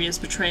Rosa Maria's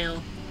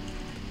betrayal.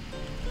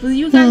 Will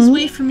you guys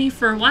wait for me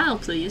for a while,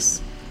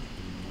 please?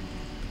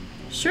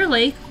 Sure,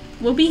 Lake.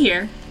 We'll be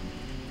here.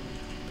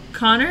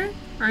 Connor,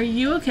 are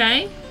you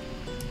okay?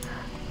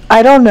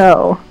 I don't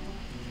know.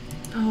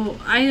 Oh,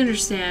 I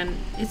understand.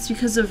 It's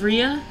because of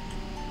Rhea?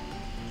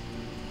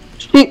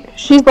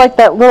 She's like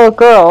that little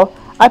girl.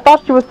 I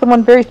thought she was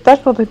someone very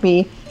special to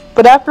me,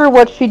 but after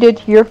what she did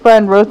to your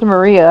friend Rosa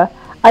Maria,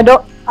 I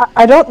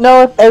don't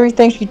know if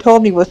everything she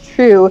told me was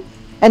true,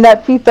 and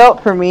that she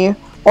felt for me,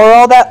 or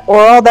all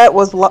that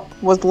was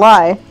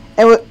lie,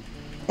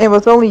 and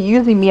was only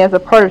using me as a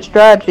part of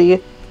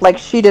strategy, like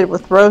she did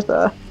with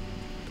Rosa.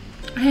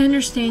 I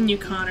understand you,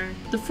 Connor.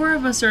 The four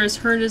of us are as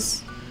hurt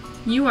as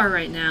you are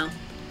right now.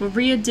 What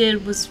Rhea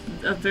did was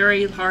a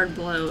very hard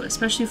blow,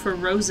 especially for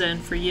Rosa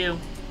and for you.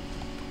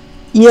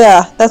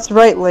 Yeah, that's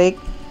right, Lake.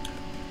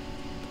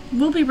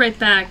 We'll be right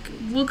back.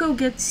 We'll go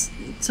get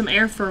some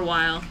air for a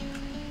while.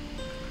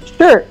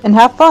 Sure, and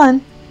have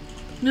fun.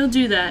 We'll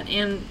do that,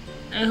 and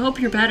I hope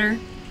you're better.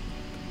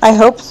 I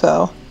hope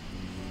so.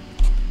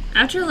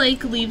 After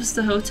Lake leaves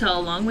the hotel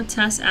along with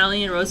Tess, Ally,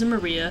 and Rosa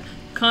Maria,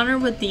 Connor,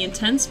 with the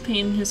intense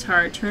pain in his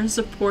heart, turns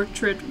the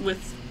portrait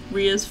with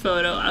Rhea's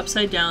photo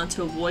upside down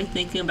to avoid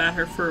thinking about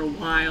her for a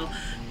while.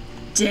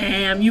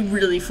 Damn, you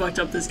really fucked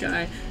up this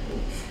guy.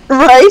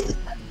 Right?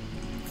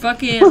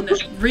 Fucking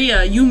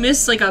Rhea, you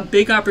missed like a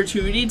big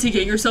opportunity to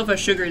get yourself a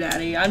sugar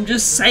daddy. I'm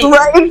just saying.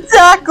 Right,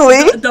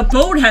 exactly. The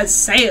boat has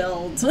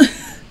sailed.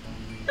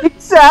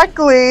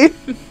 Exactly.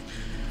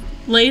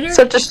 Later,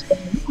 Such a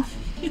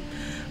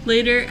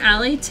Later,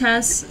 Ally,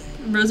 Tess,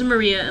 Rosa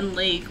Maria, and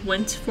Lake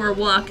went for a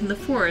walk in the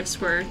forest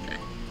where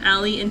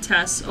Ally and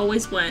Tess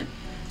always went,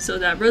 so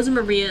that Rosa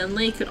Maria and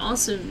Lake could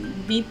also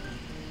meet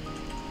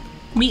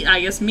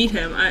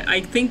him.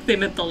 I think they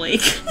meant the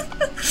lake.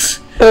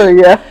 Oh,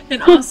 yeah.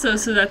 And also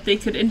so that they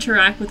could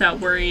interact without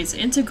worries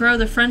and to grow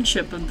the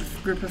friendship of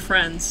the group of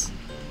friends.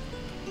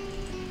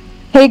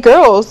 Hey,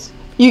 girls.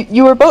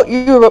 You were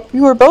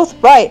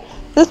both right.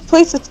 This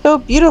place is so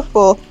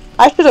beautiful.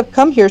 I should have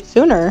come here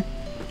sooner.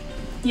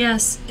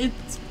 Yes,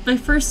 it's my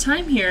first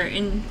time here,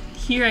 and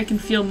here I can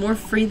feel more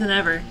free than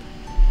ever.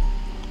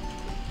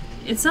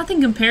 It's nothing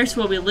compared to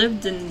what we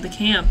lived in the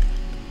camp.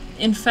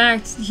 In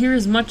fact, here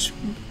is much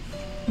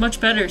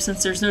better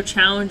since there's no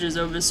challenges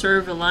over sort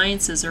of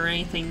alliances or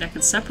anything that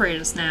could separate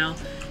us now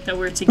that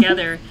we're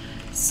together,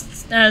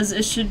 as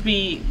it should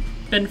be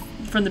been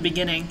from the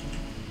beginning.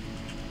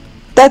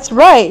 That's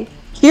right.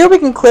 Here we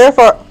can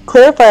clarify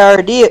our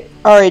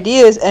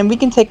ideas, and we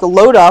can take a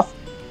load off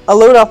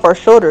our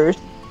shoulders.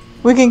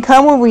 We can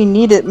come when we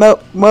need it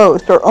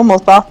most, or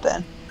almost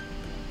often.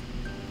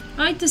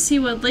 I like to see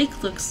what the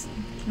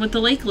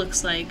lake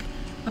looks like.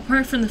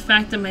 Apart from the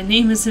fact that my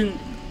name is in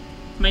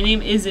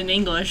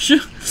English. Get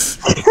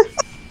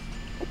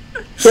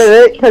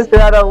it? Because you're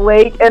at a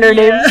lake, and her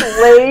name's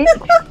Lake.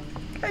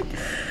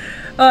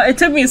 It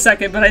took me a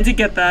second, but I did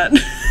get that.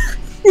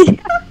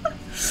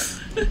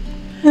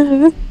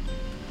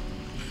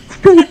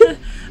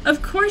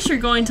 Of course you're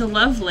going to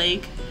love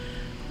Lake.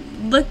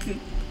 Look,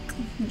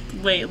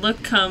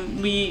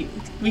 come. We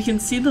can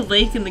see the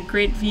lake and the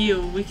great view.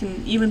 We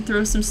can even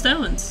throw some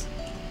stones.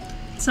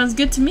 Sounds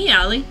good to me,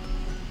 Ally.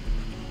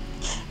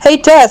 Hey,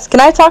 Tess, can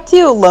I talk to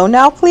you alone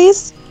now,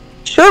 please?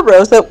 Sure,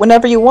 Rosa,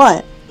 whenever you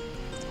want.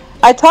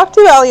 I talked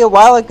to Ally a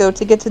while ago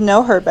to get to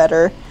know her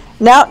better.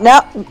 Now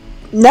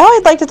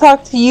I'd like to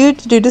talk to you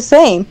to do the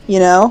same, you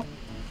know?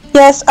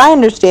 Yes, I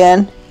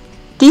understand.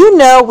 Do you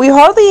know, we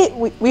hardly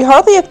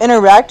have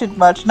interacted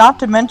much, not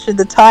to mention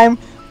the time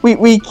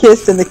we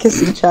kissed in the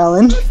kissing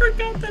challenge. I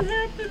forgot that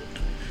happened.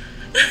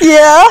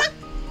 Yeah.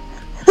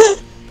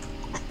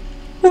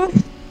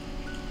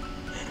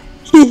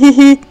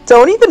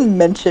 Don't even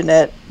mention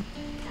it.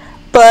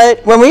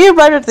 But when we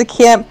arrived at the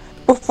camp,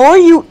 before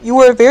you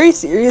were a very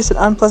serious and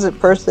unpleasant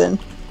person.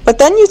 But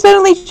then you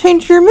suddenly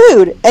changed your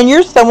mood, and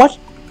you're somewhat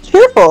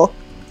cheerful.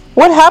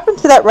 What happened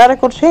to that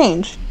radical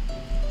change?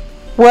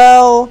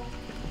 Well,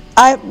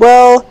 I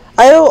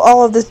owe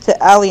all of this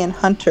to Ally and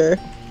Hunter.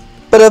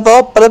 But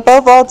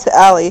above all to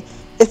Ally.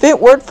 If it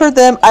weren't for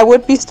them, I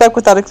would be stuck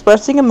without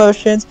expressing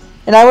emotions,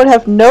 and I would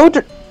have no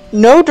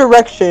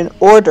direction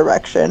or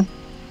direction.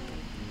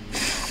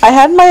 I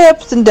had my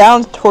ups and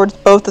downs towards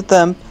both of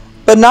them,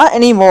 but not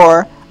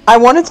anymore. I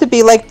wanted to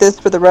be like this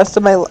for the rest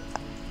of my life.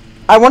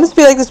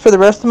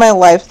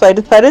 So I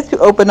decided to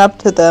open up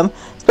to them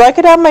so I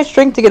could have my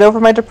strength to get over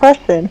my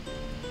depression.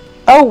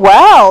 Oh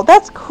wow,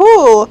 that's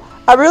cool.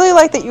 I really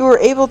like that you were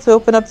able to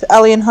open up to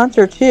Ally and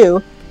Hunter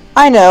too.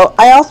 I know,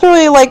 I also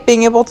really like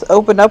being able to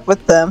open up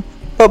with them,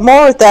 but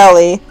more with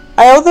Ally.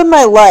 I owe them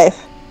my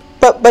life,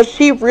 but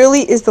she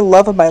really is the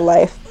love of my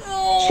life.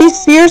 She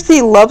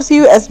seriously loves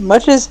you as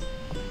much as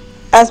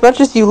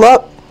you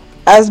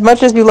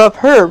love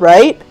her,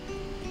 right?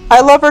 I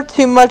love her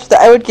too much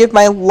that I would give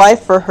my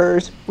life for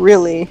hers,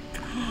 really.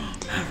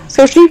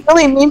 So she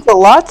really means a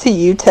lot to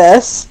you,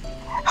 Tess.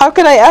 How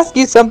can I ask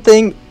you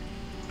something?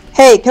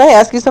 Hey, can I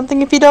ask you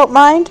something if you don't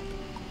mind?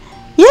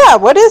 Yeah,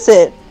 what is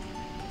it?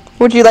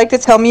 Would you like to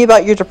tell me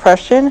about your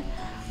depression?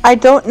 I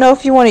don't know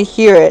if you want to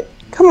hear it.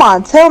 Come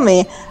on, tell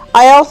me.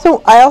 I also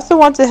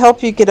want to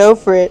help you get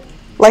over it.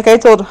 Like I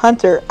told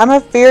Hunter, I'm a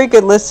very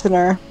good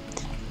listener.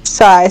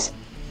 Sighs.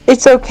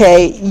 It's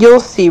okay. You'll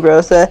see,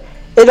 Rosa.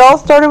 It all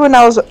started when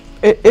I was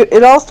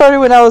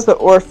an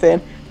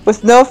orphan,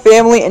 with no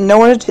family and no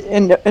one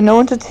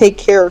to take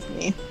care of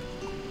me.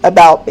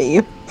 About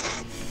me.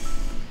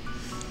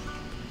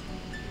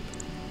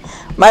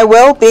 My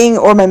well-being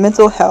or my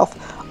mental health.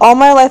 All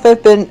my life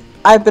I've been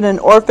an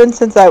orphan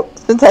since I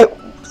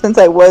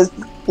was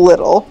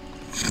little.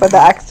 But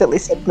I accidentally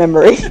said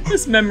memory.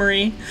 This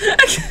memory.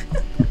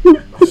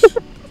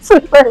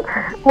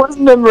 What's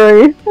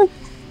memory?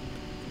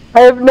 I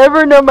have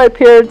never known my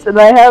parents, and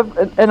I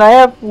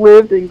have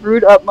lived and grew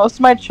up most of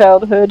my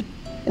childhood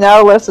and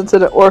adolescence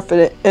in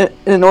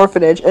an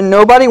orphanage, and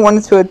nobody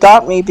wanted to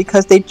adopt me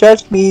because they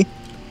judged me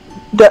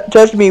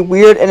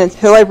weird. And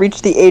until I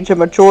reached the age of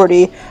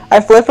majority, I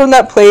fled from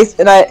that place,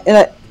 and I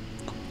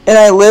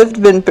lived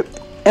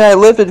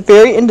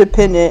very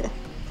independent,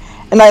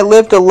 and I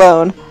lived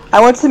alone. I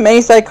went to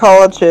many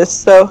psychologists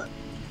so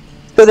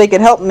they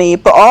could help me,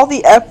 but all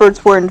the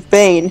efforts were in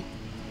vain,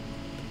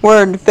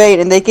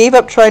 and they gave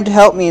up trying to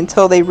help me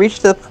until they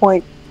reached the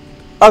point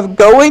of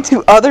going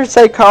to other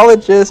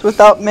psychologists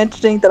without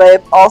mentioning that I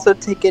have also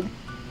taken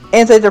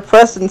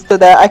antidepressants so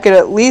that I could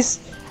at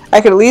least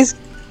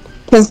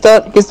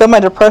conceal my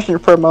depression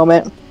for a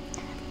moment.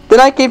 Then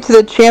I came to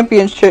the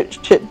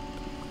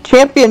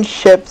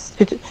championships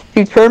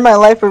to turn my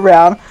life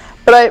around,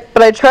 but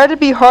I tried to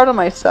be hard on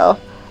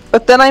myself.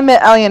 But then I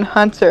met Ally and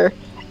Hunter,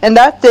 and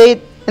that day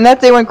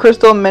when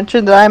Crystal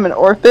mentioned that I'm an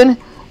orphan,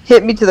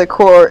 hit me to the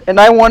core, and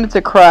I wanted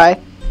to cry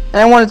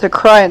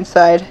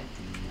inside.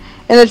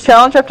 In the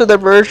challenge after the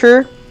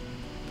merger,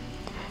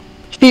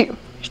 she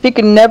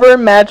could never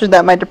imagine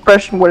that my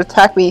depression would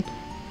attack me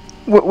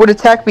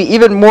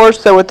even more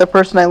so with the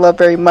person I love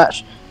very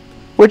much,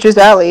 which is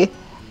Ally.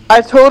 I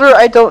told her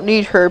I don't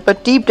need her,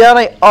 but deep down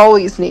I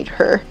always need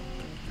her.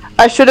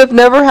 I should have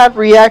never have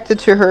reacted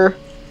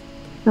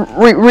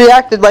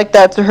like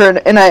that to her,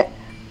 and I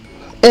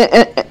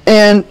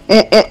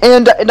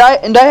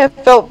have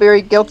felt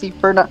very guilty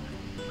for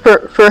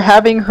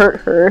having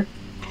hurt her,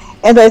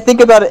 and I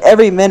think about it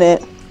every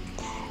minute.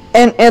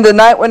 And the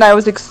night when I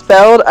was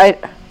expelled, I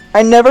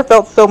never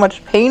felt so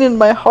much pain in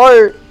my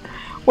heart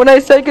when I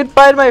said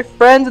goodbye to my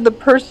friends and the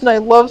person I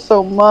love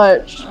so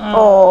much.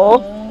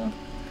 Aww.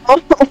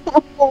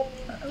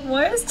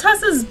 Why is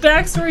Tessa's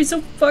backstory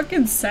so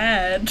fucking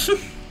sad? It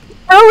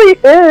really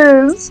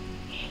is.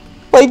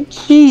 Like,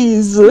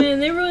 jeez. Man,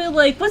 they really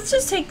let's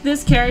just take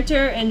this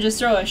character and just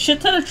throw a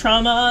shit ton of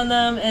trauma on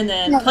them and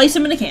then place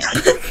them in a camp.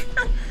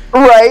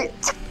 Right.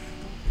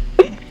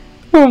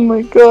 Oh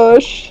my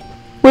gosh.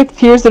 With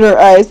tears in her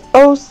eyes.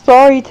 Oh,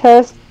 sorry,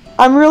 Tess.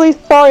 I'm really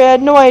sorry. I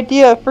had no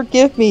idea.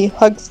 Forgive me,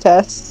 hugs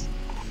Tess.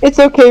 It's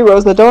okay,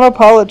 Rosa. Don't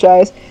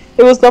apologize.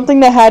 It was something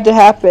that had to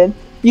happen.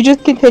 You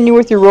just continue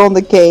with your role in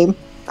the game.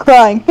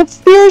 Crying. But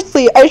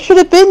seriously, I should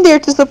have been there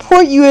to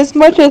support you as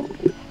much as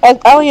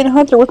Ally and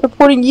Hunter were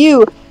supporting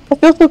you. I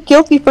feel so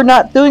guilty for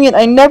not doing it.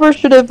 I never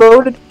should have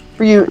voted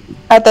for you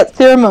at that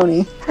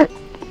ceremony.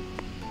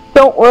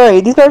 Don't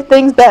worry. These are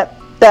things that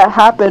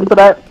happen, but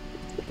I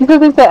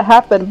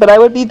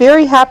would be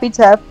very happy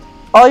to have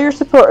all your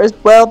support as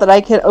well, that I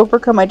can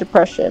overcome my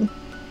depression.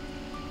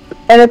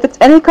 And if it's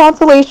any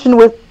consolation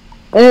when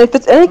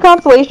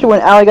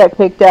Ally got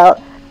kicked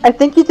out, I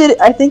think you did.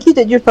 I think you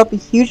did yourself a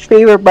huge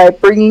favor by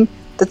bringing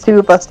the two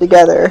of us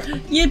together.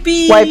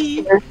 Yippee! Wipes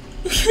tears.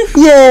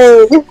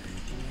 Yay!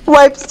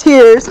 Wipes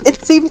tears.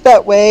 It seems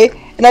that way,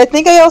 and I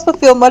think I also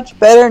feel much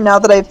better now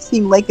that I've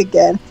seen Lake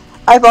again.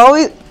 I've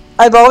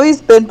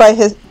always been by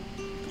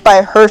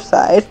her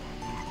side,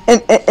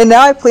 and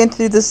now I plan to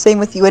do the same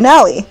with you and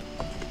Ally.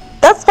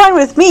 That's fine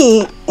with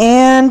me.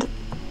 And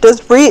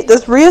does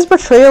Ria's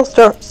betrayal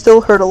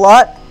still hurt a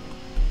lot?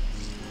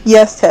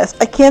 Yes, Tess.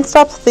 I can't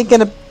stop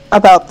thinking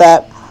about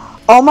that.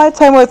 All my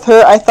time with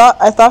her, I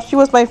thought she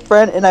was my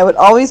friend, and I would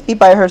always be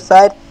by her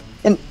side,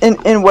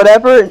 in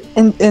whatever,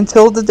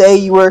 until the day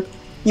you were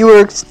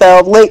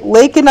expelled.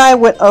 Lake and I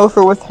went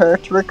over with her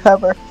to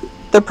recover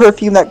the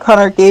perfume that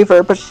Connor gave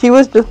her, but she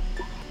was just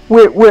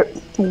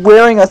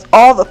wearing us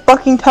all the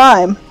fucking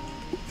time.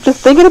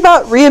 Just thinking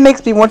about Ria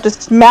makes me want to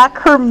smack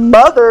her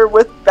mother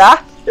with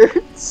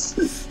bastards.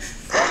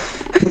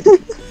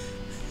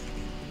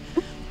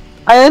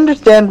 I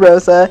understand,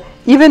 Rosa.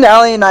 Even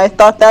Ally and I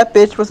thought that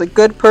bitch was a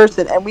good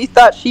person, and we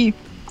thought she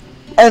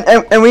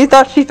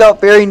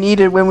felt very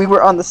needed when we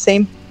were on the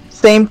same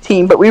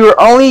team. But we were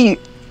only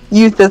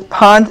used as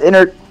pawns in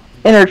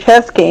her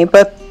chess game.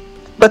 But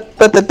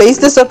the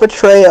basis of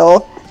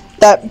betrayal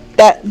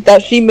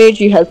that she made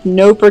you has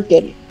no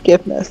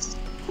forgiveness.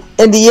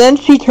 In the end,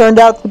 she turned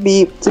out to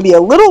be a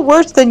little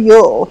worse than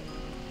Yul.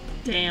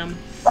 Damn.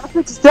 That's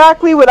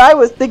exactly what I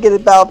was thinking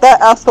about.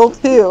 That asshole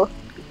too.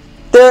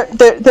 There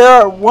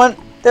are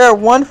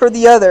one for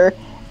the other,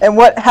 and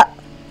what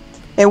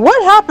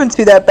happened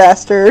to that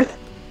bastard?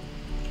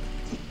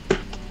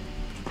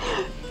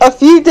 A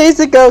few days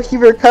ago, he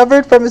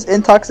recovered from his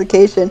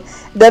intoxication.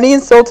 Then he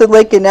insulted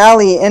Lake and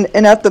Ally,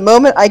 and at the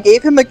moment, I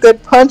gave him a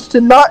good punch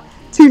to knock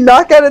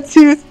out a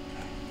tooth,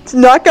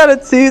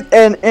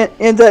 and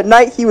that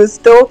night he was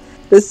still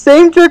the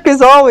same jerk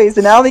as always,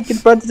 and Ally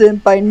confronted him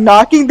by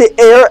knocking the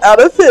air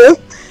out of him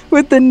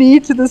with the knee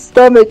to the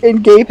stomach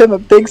and gave him a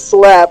big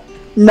slap,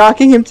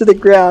 knocking him to the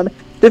ground,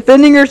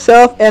 defending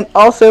herself and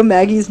also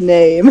Maggie's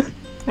name.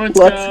 Let's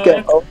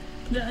go.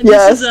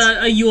 This is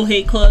a Yule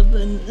hate club,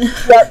 and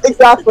yeah,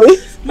 exactly.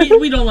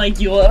 we don't like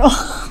Yule at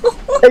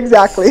all.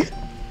 Exactly.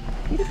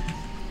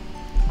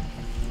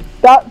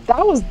 That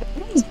was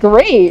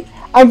great.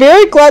 I'm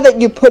very glad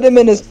that you put him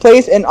in his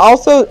place, and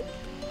also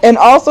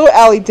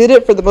Ally did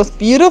it for the most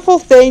beautiful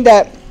thing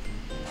that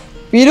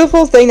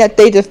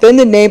they defend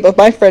the name of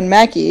my friend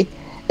Mackie.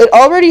 It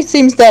already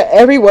seems that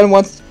everyone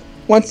wants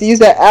to use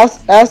that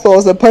asshole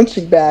as a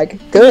punching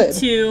bag. Good.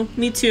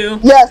 Me too.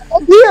 Yes,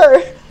 I'm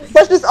here.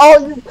 Let's just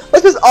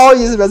all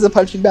use him as a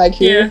punching bag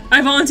here. Yeah,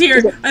 I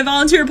volunteer. I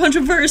volunteer to punch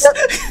him first.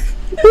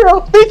 Me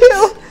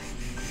too.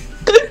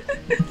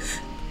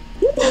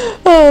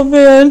 Oh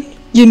man.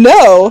 You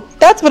know,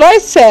 that's what I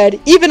said.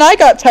 Even I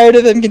got tired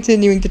of him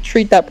continuing to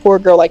treat that poor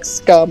girl like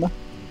scum.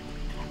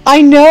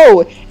 I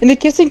know. In the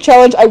kissing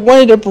challenge, I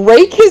wanted to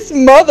break his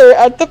mother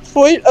at the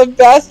point of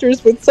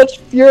bastards with such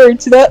fury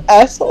to that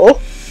asshole.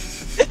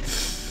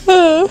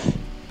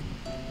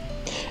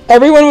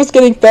 Everyone was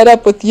getting fed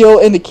up with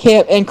Yul in the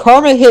camp, and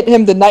karma hit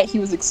him the night he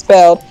was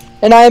expelled.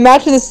 And I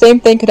imagine the same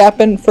thing could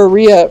happen for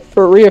Ria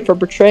for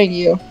betraying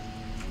you.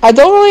 I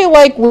don't really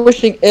like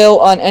wishing ill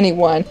on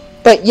anyone,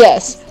 but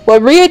yes,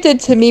 what Ria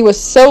did to me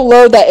was so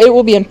low that it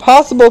will be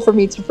impossible for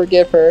me to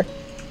forgive her.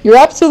 You're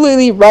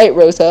absolutely right,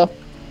 Rosa.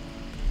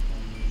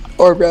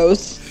 Or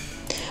Rose.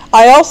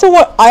 I also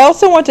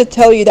want to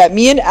tell you that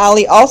me and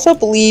Ally also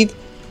believe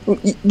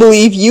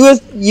you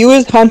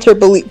as Hunter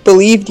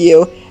believed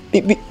you.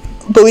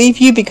 Believe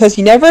you because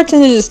you never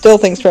intended to steal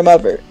things from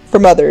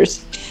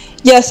others.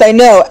 Yes, I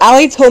know.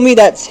 Ally told me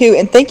that too,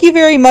 and thank you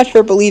very much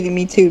for believing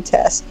me too,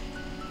 Tess.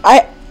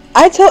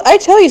 I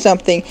tell you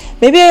something.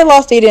 Maybe I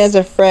lost Aiden as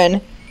a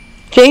friend.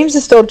 James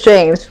is still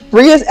James.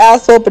 Ria's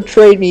asshole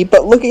betrayed me,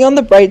 but looking on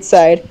the bright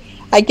side,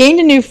 I gained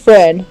a new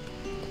friend.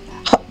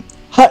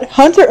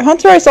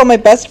 Hunter, I saw my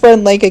best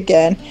friend Lake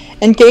again,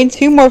 and gained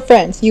 2 more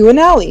friends, you and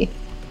Ally.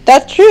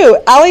 That's true.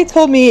 Ally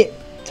told me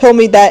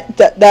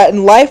that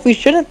in life we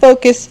shouldn't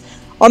focus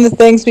on the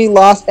things we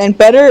lost, and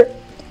better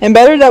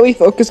that we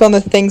focus on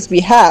the things we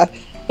have,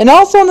 and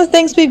also on the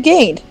things we've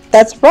gained.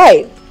 That's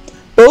right.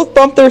 Both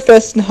bump their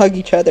fists and hug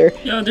each other.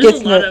 Yo,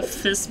 there's a lot of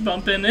fist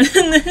bumping in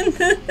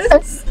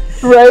this.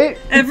 Right?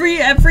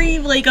 Every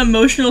like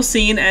emotional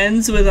scene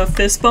ends with a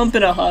fist bump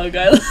and a hug.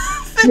 I love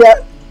it.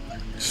 Yeah.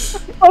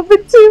 Love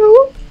it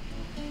too.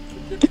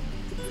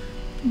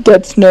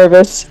 Gets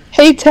nervous.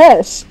 Hey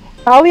Tess,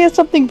 Ally has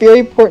something very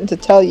important to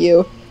tell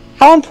you.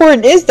 How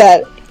important is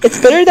that? It's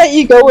better that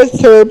you go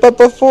with her, but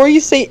before you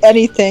say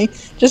anything,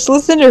 just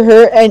listen to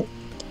her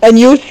and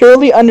you'll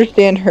surely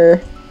understand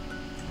her.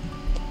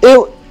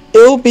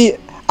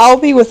 I'll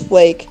be with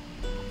Lake.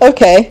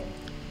 Okay.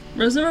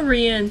 Rosa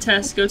Maria and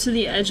Tess go to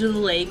the edge of the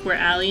lake where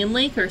Ally and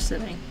Lake are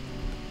sitting.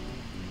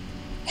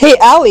 Hey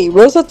Ally,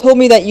 Rosa told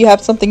me that you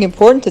have something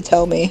important to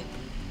tell me.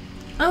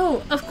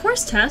 Oh, of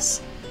course,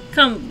 Tess.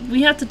 Come,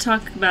 we have to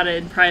talk about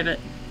it in private.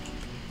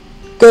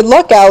 Good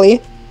luck, Ally.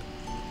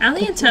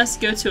 Ally and Tess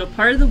go to a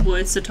part of the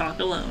woods to talk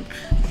alone.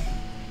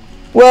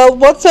 Well,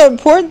 what's so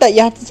important that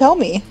you have to tell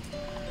me?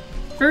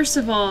 First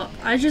of all,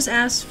 I just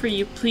asked for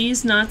you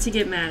please not to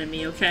get mad at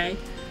me, okay?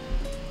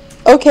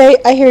 Okay,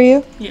 I hear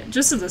you. Yeah,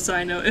 just as a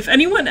side note, if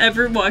anyone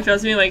ever walked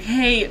up to me like,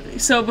 hey,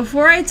 so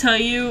before I tell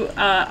you,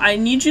 I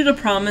need you to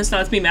promise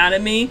not to be mad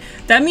at me,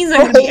 that means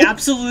I'm gonna be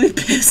absolutely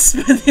pissed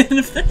by the end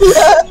of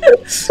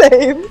this. Yeah,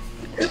 same.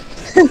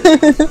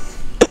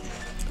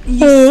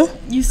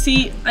 You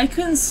see, I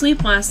couldn't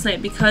sleep last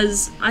night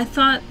because I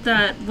thought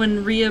that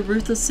when Rhea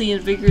ruthlessly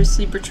and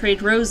vigorously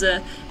betrayed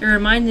Rosa, it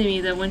reminded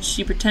me that when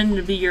she pretended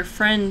to be your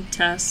friend,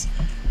 Tess.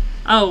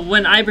 Oh,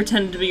 when I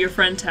pretended to be your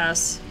friend,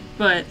 Tess.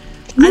 But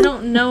I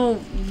don't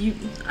know you.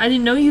 I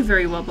didn't know you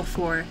very well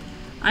before.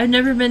 I've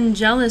never been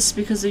jealous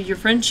because of your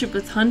friendship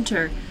with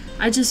Hunter.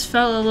 I just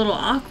felt a little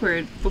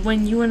awkward. But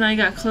when you and I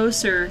got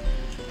closer,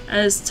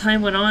 as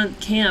time went on at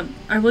camp,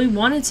 I really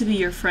wanted to be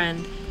your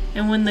friend.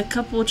 And when the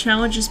couple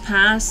challenges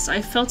passed,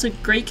 I felt a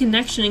great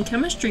connection and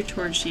chemistry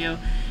towards you.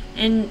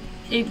 And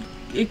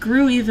it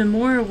grew even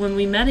more when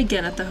we met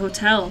again at the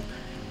hotel.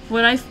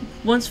 What I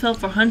once felt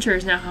for Hunter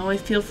is now how I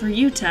feel for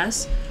you,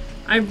 Tess.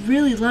 I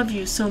really love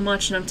you so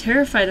much, and I'm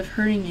terrified of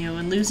hurting you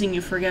and losing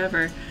you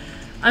forever.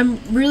 I'm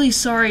really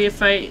sorry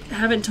if I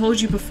haven't told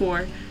you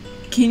before.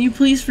 Can you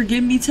please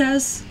forgive me,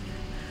 Tess?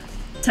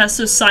 Tess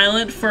was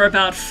silent for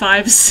about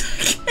 5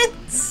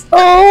 seconds.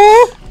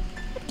 Oh!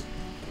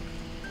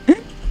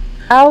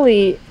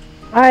 Ally,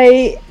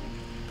 I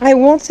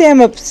won't say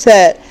I'm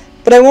upset,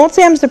 but I won't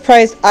say I'm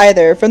surprised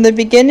either. From the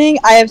beginning,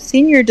 I have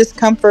seen your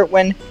discomfort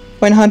when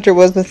Hunter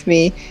was with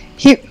me.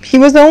 He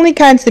was only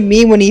kind to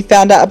me when he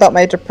found out about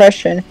my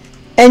depression,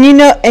 and you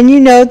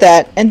know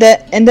that, and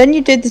then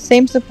you did the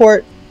same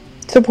support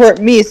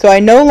me, so I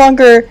no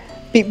longer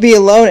be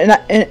alone,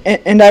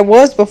 and I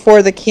was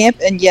before the camp,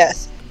 and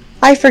yes,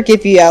 I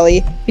forgive you, Ally,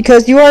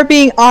 because you are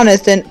being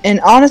honest, and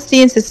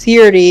honesty and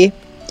sincerity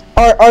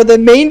are the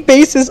main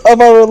basis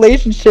of our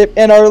relationship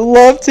and our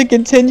love to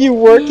continue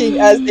working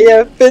as they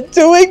have been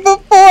doing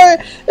before.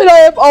 And I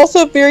am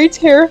also very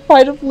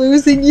terrified of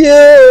losing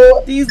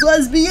you. These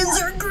lesbians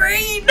are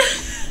great.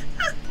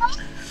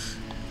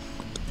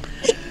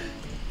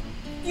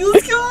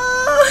 Let's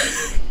go.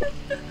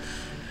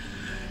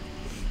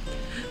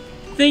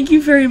 Thank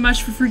you very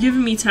much for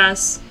forgiving me,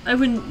 Tess. I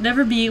would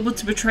never be able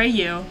to betray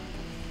you.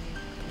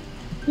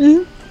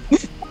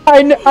 I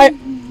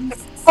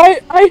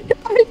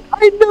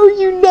know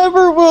you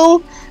never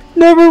will,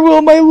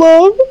 my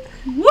love.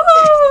 Woo!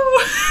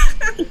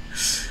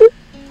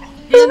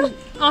 And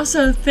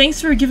also,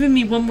 thanks for giving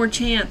me one more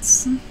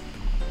chance.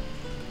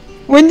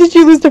 When did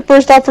you lose the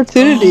first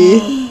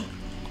opportunity?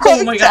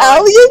 Oh my god.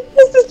 Ally is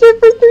sister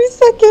for 3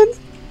 seconds.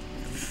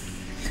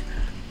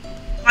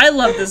 I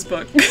love this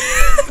book.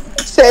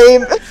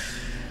 Same.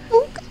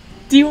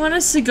 Do you want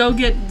us to go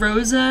get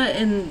Rosa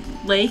and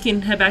Lake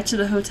and head back to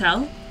the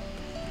hotel?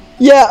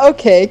 Yeah,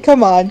 okay,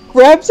 come on.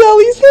 Grab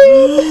Sally's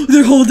hand!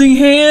 They're holding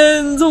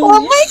hands! Oh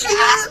my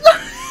god!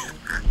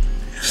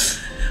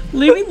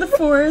 Leaving the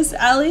forest,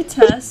 Ally,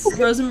 Tess,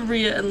 Rosa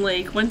Maria, and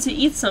Lake went to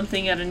eat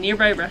something at a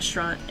nearby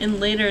restaurant, and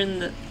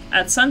later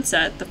at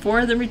sunset, the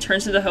 4 of them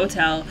returned to the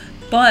hotel,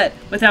 but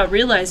without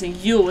realizing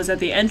Yule was at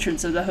the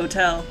entrance of the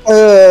hotel.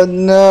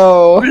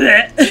 No.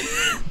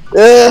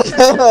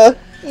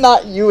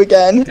 Not you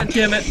again. God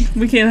damn it.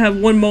 We can't have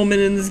one moment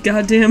in this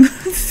goddamn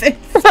thing.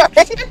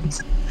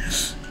 Right?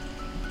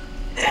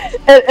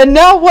 And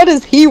now what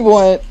does he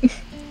want?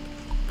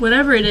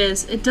 Whatever it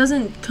is, it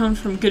doesn't come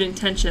from good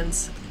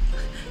intentions.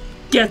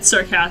 Get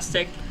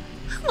sarcastic.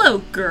 Hello,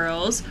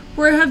 girls.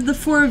 Where have the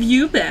 4 of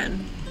you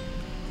been?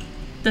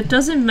 That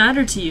doesn't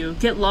matter to you.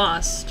 Get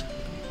lost.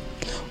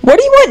 What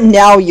do you want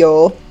now,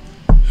 Yule?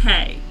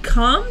 Hey,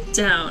 calm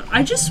down.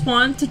 I just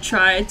want to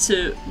try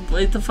to...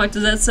 What the fuck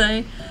does that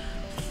say?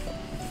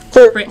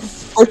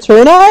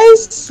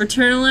 Fraternize?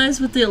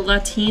 Fraternize with the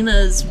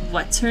Latina's...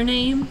 What's her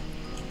name?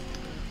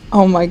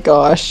 Oh my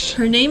gosh.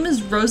 Her name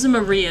is Rosa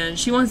Maria, and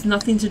she wants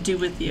nothing to do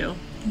with you.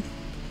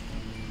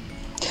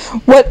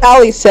 What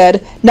Ally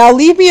said. Now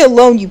leave me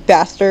alone, you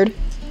bastard.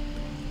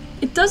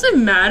 It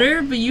doesn't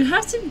matter, but you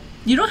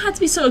don't have to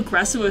be so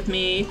aggressive with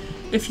me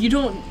if you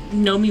don't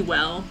know me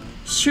well.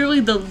 Surely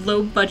the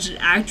low-budget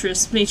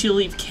actress made you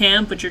leave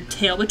camp with your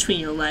tail between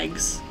your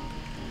legs.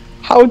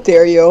 How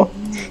dare you?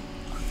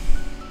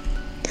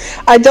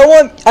 I don't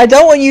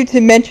want you to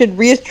mention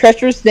Rhea's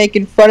treacherous snake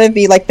in front of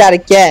me like that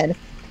again.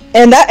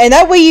 And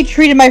that way you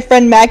treated my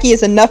friend Maggie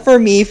is enough for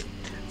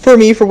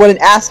what an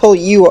asshole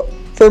you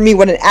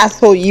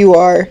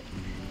are.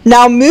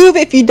 Now move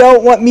if you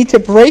don't want me to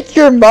break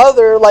your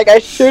mother like I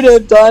should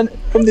have done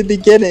from the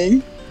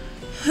beginning.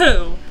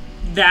 Who?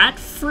 That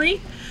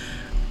freak?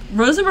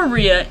 Rosa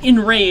Maria,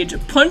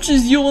 enraged,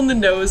 punches Yule in the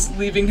nose,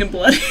 leaving him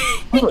bloody.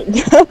 Oh my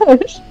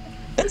gosh.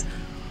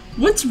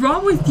 What's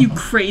wrong with you,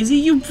 crazy?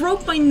 You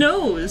broke my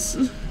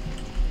nose.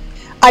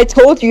 I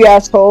told you,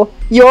 asshole.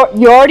 You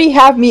already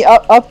have me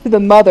up to the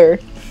mother.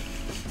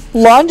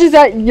 Lunges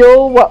at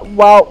Yule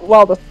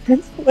while the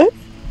defenseless.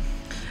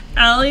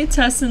 Ally,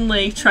 Tess, and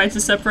Lake tried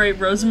to separate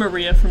Rosa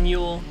Maria from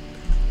Yule.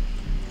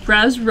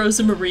 Grabs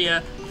Rosa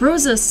Maria,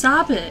 Rosa,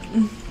 stop it.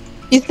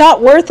 It's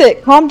not worth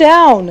it. Calm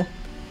down.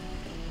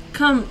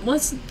 Come,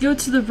 let's go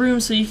to the room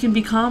so you can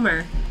be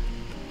calmer.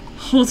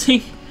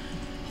 Holding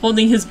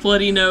his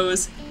bloody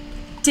nose.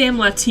 Damn,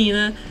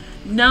 Latina.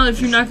 Now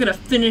if you're not gonna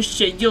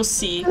finish it, you'll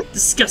see.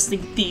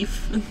 Disgusting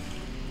thief.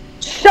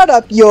 Shut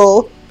up,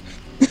 Yul.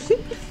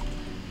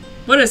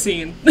 What a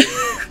scene.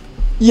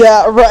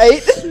 Yeah,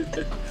 right?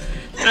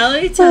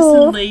 Ally, Tess,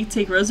 and Lake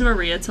take Rosa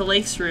Maria to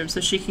Lake's room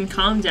so she can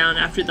calm down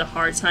after the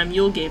hard time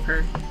Yule gave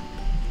her.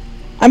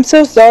 I'm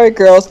so sorry,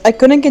 girls. I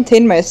couldn't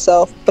contain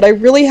myself, but I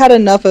really had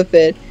enough of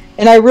it,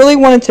 and I really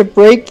wanted to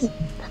break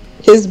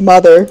his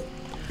mother.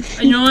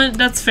 You know what?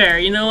 That's fair.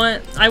 You know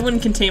what? I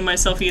wouldn't contain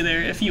myself either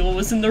if Yule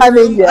was in the room. I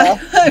mean, yeah.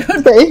 I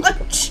would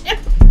punch him.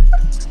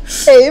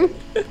 Same.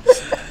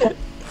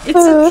 It's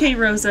okay,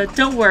 Rosa.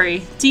 Don't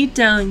worry. Deep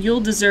down, Yule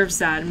deserves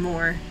that and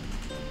more.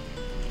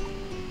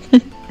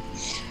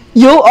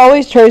 Yule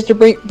always tries to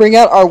bring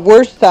out our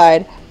worst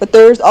side, but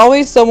there is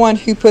always someone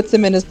who puts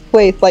him in his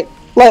place, like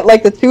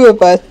the two of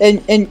us,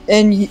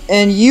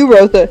 and you,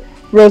 Rosa,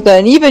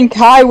 and even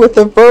Kai with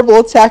the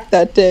verbal attack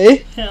that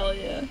day. Hell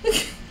yeah.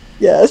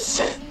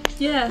 Yes.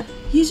 Yeah,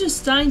 he's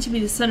just dying to be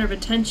the center of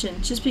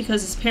attention, just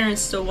because his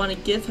parents still want to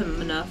give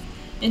him enough,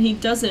 and he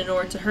does it in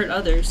order to hurt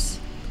others.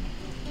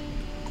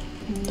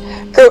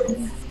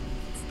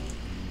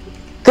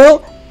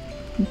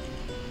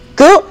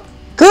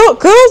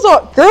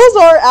 Girls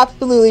are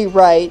absolutely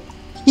right.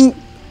 He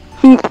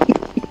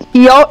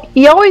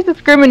always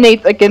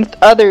discriminates against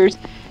others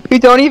who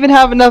don't even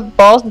have enough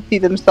balls to see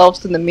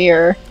themselves in the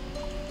mirror.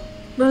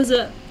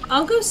 Rosa,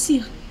 I'll go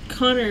see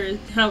Connor,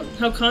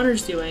 how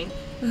Connor's doing.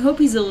 I hope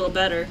he's a little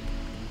better.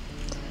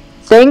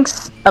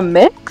 Thanks, a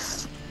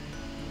mix?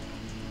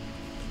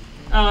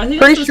 Oh, I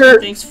think Pretty that's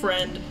sure. Thanks,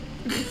 friend.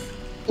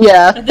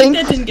 Yeah. I think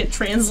that didn't get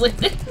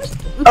translated.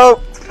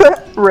 Oh,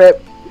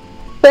 rip.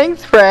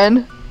 Thanks,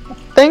 friend.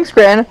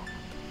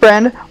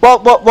 Friend.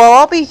 Well,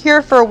 I'll be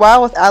here for a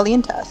while with Ally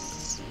and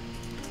Tess.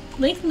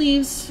 Lake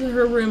leaves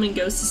her room and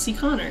goes to see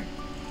Connor.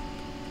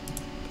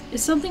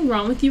 Is something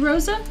wrong with you,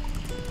 Rosa?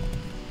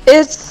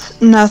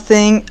 It's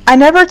nothing. I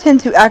never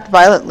tend to act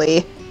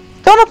violently.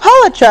 Don't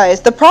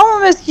apologize. The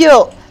problem is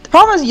Yule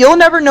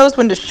never knows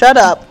when to shut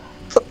up.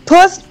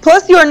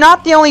 Plus, you are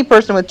not the only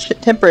person with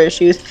temper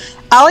issues.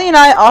 Ally and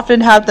I often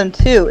have them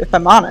too, if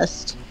I'm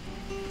honest.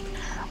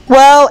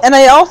 Well, and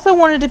I also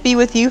wanted to be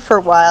with you for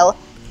a while.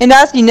 And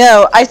as you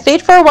know, I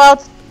stayed for a while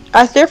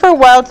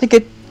to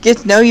get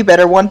to know you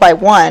better one by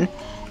one.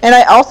 And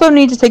I also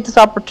need to take this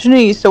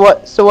opportunity so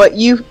that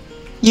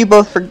you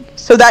both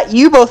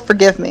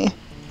forgive me.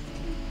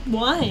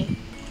 Why?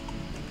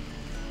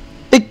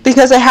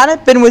 Because I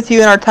hadn't been with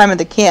you in our time at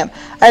the camp.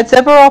 I had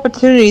several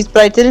opportunities,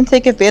 but I didn't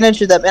take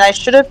advantage of them, and I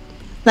should have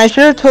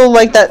told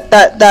like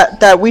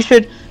that we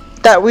should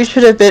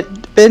have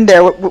been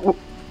there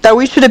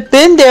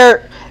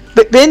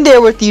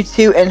with you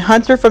two and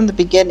Hunter from the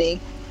beginning.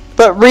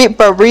 But Rhea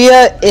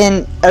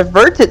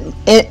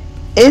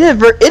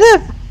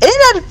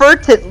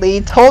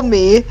inadvertently told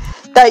me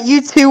that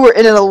you two were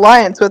in an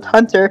alliance with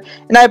Hunter,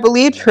 and I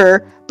believed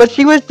her. But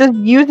she was just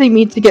using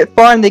me to get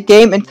far in the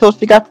game until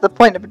she got to the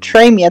point of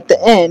betraying me at the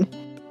end.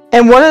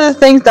 And one of the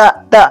things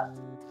that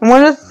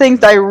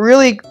I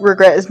really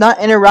regret is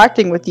not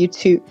interacting with you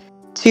two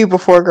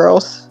before,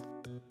 girls.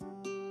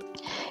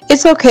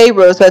 It's okay,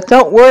 Rosa.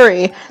 Don't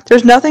worry.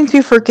 There's nothing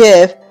to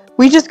forgive.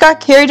 We just got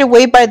carried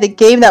away by the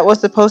game that was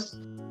supposed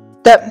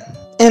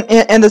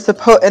and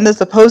the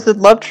supposed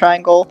love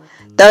triangle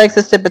that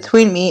existed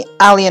between me,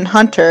 Ally, and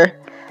Hunter.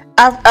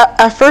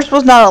 At first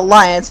was not an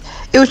alliance.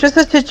 It was just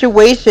a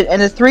situation,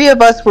 and the three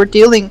of us were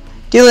dealing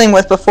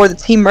with before the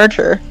team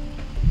merger.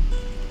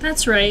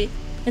 That's right.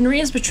 And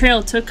Rhea's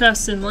betrayal took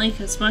us and Link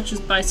as much as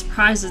by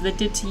surprise as it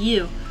did to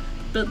you.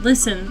 But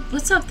listen,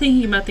 let's stop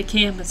thinking about the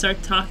camp and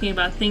start talking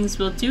about things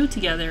we'll do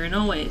together and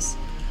always.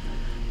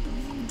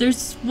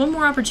 There's one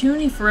more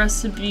opportunity for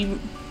us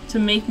to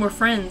make more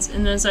friends,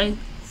 and as I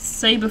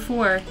say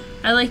before,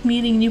 I like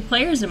meeting new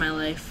players in my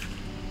life.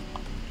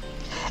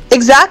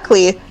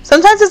 Exactly.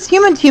 Sometimes it's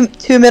human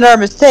to admit our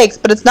mistakes,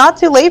 but it's not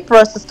too late for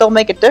us to still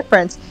make a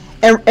difference.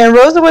 And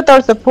Rosa, with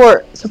our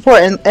support,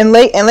 and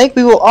Lake,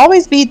 we will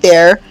always be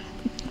there.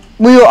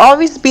 We will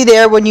always be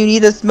there when you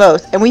need us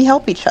most, and we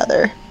help each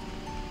other.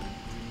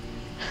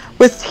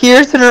 With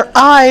tears in her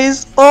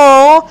eyes.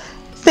 Oh,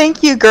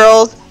 thank you,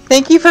 girls.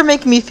 Thank you for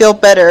making me feel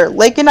better.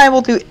 Lake and I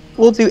will do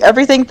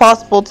everything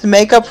possible to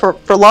make up for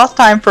lost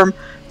time from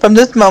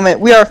this moment.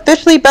 We are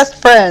officially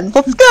best friends.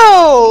 Let's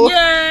go!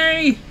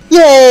 Yay!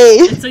 Yay!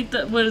 It's like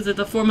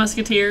the Four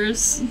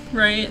Musketeers,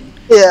 right?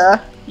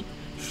 Yeah.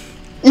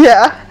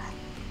 Yeah.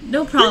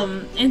 No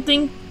problem. And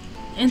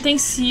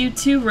thanks to you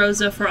too,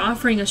 Rosa, for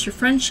offering us your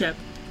friendship.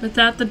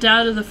 Without the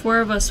doubt of the four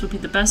of us would be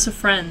the best of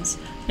friends.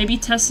 Maybe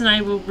Tess and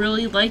I will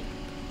really like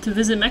to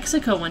visit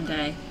Mexico one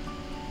day.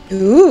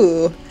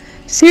 Ooh.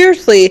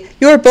 Seriously,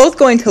 you are both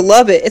going to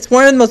love it. It's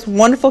one of the most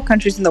wonderful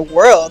countries in the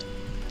world.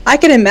 I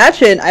can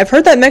imagine. I've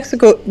heard that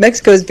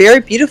Mexico is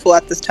very beautiful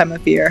at this time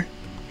of year.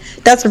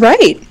 That's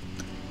right.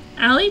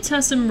 Ally,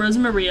 Tess, and Rosa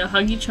Maria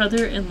hug each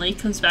other and Lake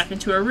comes back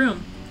into her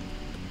room.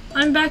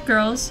 I'm back,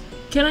 girls.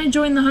 Can I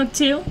join the hug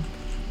too?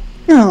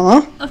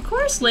 Aww. Of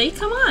course, Lake,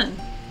 come on.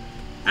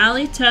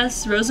 Ally,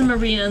 Tess, Rosa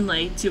Maria, and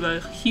Lake do a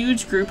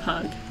huge group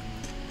hug.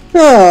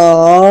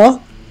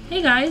 Aww.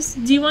 Hey guys,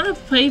 do you want to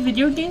play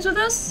video games with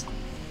us?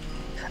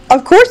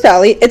 Of course,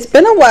 Ally. It's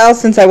been a while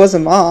since I was a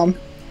mom.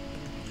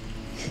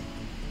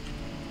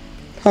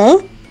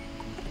 Huh?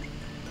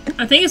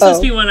 I think it's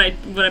supposed to be when I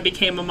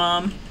became a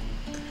mom.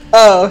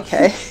 Oh,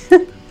 okay.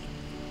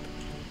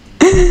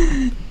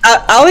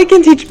 Ally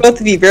can teach both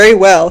of you very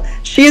well.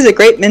 She is a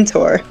great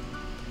mentor.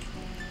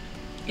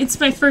 It's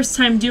my first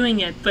time doing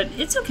it, but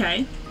it's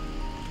okay.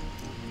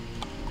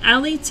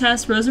 Ally,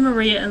 Tess, Rosa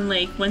Maria, and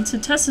Lake went to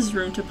Tess's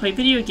room to play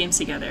video games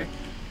together.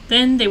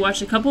 Then they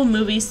watched a couple of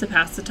movies to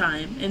pass the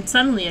time, and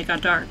suddenly it got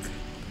dark.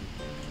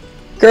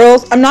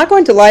 Girls, I'm not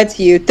going to lie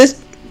to you. This day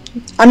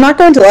I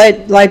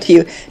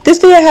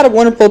had a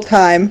wonderful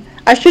time.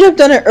 I should have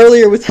done it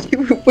earlier with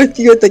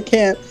you at the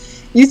camp.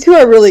 You two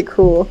are really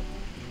cool.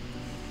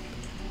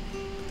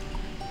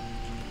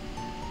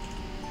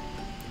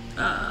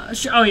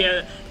 Oh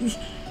yeah.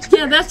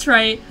 Yeah, that's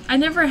right. I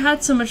never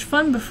had so much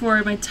fun before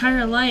in my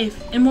entire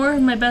life, and more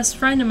of my best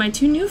friend and my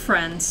two new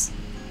friends.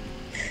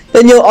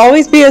 Then you'll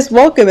always be as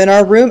welcome in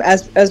our room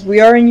as we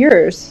are in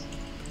yours.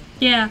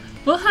 Yeah,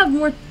 we'll have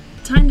more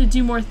time to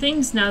do more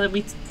things now that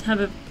we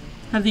have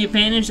the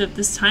advantage of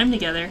this time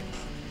together.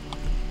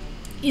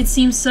 It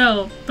seems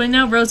so, but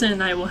now Rosa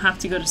and I will have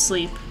to go to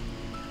sleep.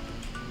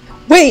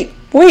 Wait,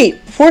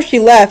 before she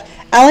left,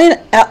 Ally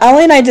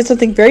and I did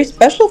something very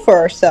special for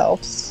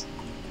ourselves.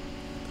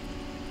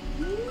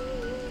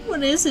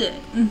 What is it?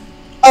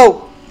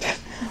 Oh,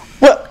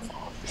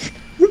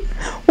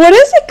 what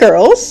is it,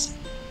 girls?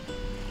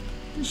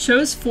 It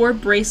shows 4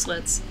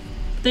 bracelets.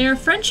 They are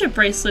friendship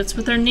bracelets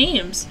with our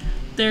names.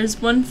 There's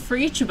one for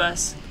each of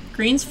us.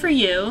 Green's for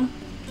you,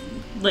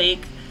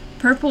 Lake.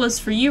 Purple is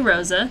for you,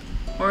 Rosa.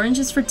 Orange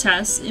is for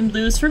Tess, and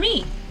blue is for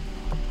me.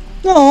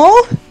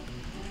 Aww.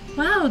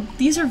 Wow,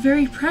 these are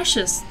very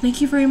precious.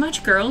 Thank you very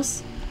much,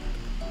 girls.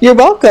 You're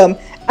welcome.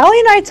 Ally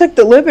and I took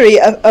the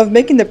liberty of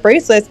making the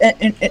bracelets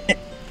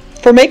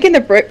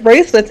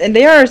and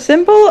they are a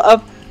symbol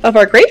of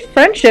our great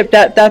friendship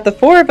that the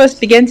 4 of us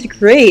began to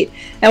create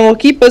and will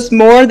keep us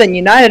more than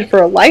united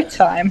for a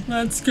lifetime.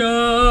 Let's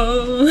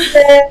go.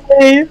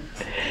 Yay.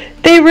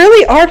 They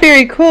really are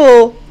very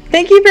cool.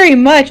 Thank you very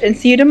much and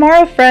see you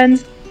tomorrow,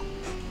 friends.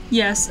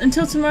 Yes,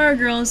 until tomorrow,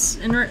 girls,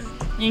 and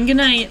good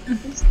night.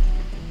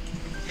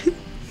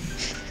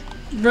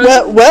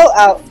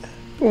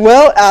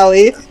 Well,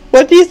 Ally,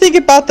 what do you think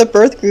about the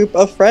birth group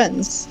of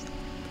friends?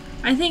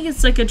 I think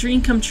it's like a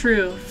dream come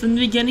true. From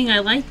the beginning, I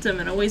liked them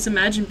and always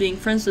imagined being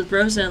friends with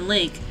Rosa and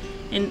Lake,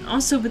 and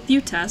also with you,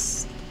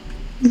 Tess.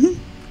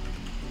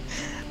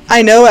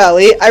 I know,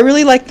 Ally. I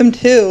really like them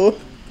too.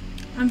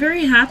 I'm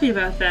very happy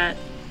about that.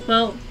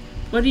 Well,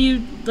 what do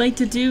you like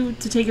to do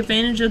to take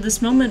advantage of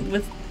this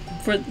moment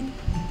for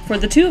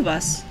the 2 of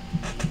us?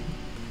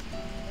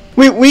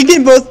 We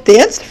can both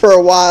dance for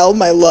a while,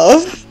 my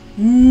love.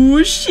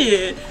 Ooh,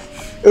 shit.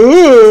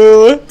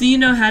 Ooh. Do you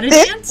know how to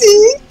dance?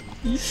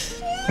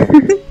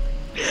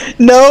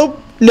 No,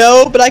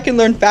 but I can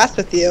learn fast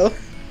with you.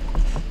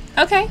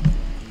 Okay.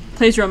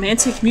 Plays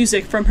romantic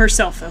music from her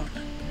cell phone.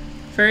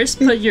 First,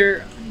 put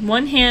your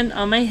one hand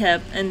on my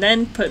hip, and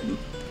then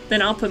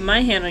I'll put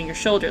my hand on your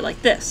shoulder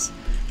like this.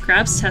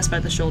 Grabs Tess by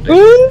the shoulder.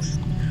 Ooh.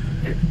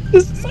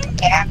 This is so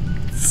cute.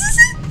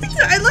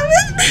 I love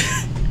it.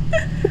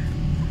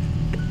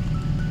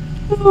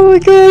 Oh my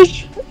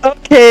gosh.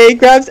 Okay,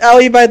 grabs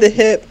Ally by the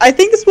hip. I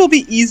think this will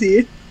be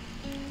easy.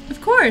 Of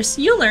course,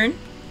 you'll learn.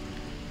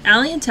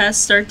 Ally and Tess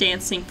start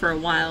dancing for a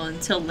while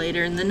until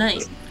later in the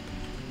night.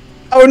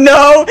 Oh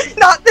no!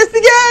 Not this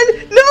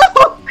again! No!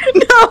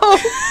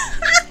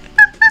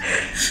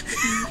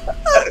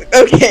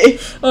 Okay.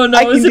 Oh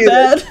no, is it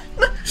bad?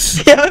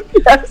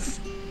 Yes.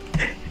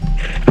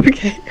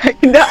 Okay, I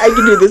can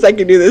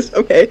do this.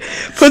 Okay.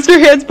 Puts her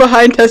hands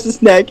behind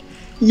Tess's neck.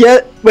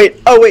 No,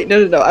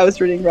 I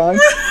was reading wrong.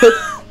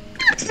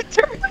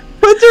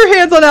 Puts her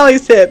hands on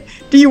Ally's hip.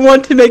 Do you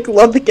want to make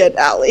love again,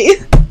 Ally?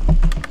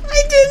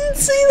 I didn't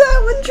see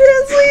that when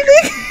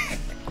translating.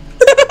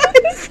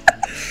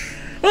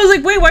 I was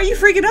like, wait, why are you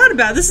freaking out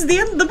about it? This is the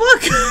end of the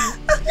book.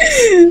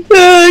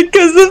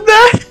 Because of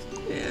that?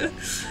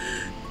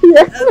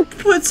 Yeah.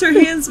 Puts her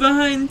hands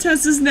behind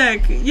Tess's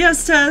neck.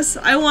 Yes, Tess,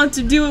 I want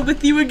to do it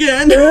with you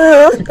again.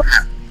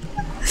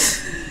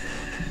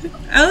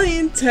 Ally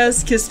and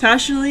Tess kiss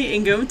passionately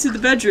and go to the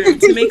bedroom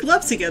to make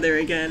love together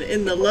again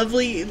in the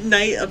lovely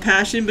night of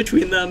passion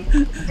between them.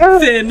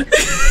 Finn.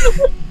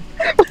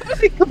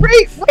 What a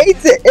great way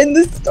to end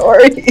the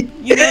story.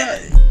 You know,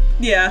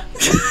 yeah.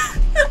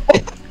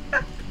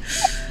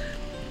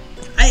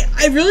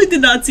 I really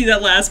did not see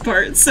that last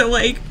part, so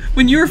like,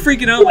 when you were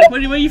freaking out, like,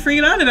 what are you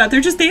freaking out about? They're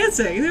just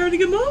dancing. They're having a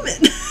good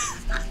moment.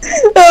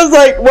 I was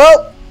like,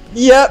 well,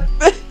 yep.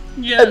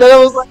 Yeah. And then it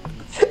was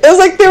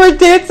like they were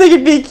dancing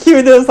and being cute,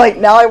 and it was like,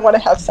 now I want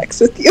to have sex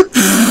with you.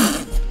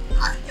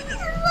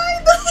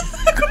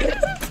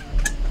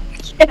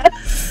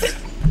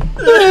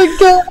 Oh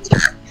god.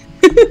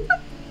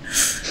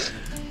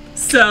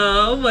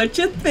 So, what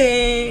you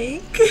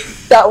think?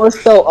 That was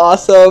so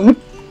awesome.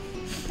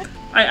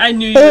 I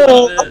knew you'd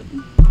love it.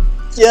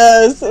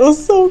 Yes, it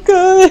was so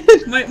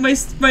good.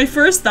 My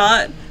first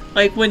thought,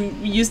 like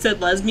when you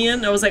said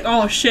lesbian, I was like,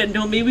 oh shit,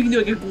 no, maybe we can do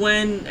like a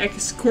Gwen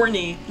x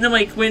Courtney. And I'm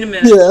like, wait a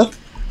minute. Yeah.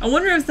 I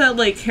wonder if that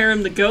like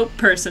Harem the Goat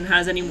person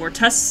has any more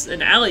Tess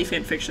and Ally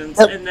fanfictions.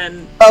 Yep. And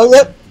then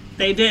yep.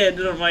 they did,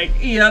 and I'm like,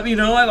 yep, you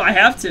know, I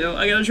have to.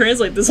 I gotta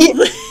translate this whole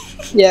thing.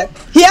 Yeah.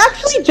 He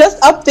actually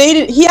just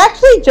updated. He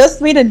actually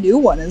just made a new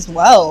one as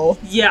well.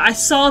 Yeah, I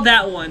saw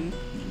that one,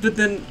 but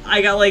then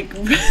I got like,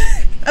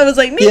 I was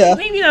like,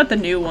 maybe not the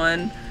new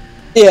one.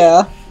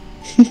 Yeah.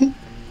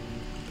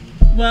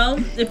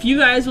 Well, if you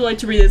guys would like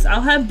to read this,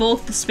 I'll have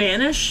both the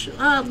Spanish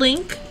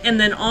link and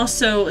then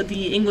also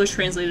the English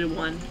translated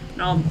one.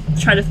 And I'll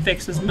try to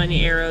fix as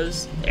many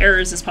errors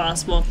as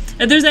possible.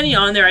 If there's any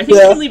on there, I think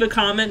you can leave a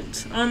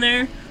comment on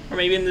there, or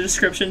maybe in the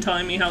description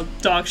telling me how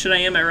dog shit I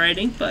am at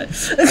writing. But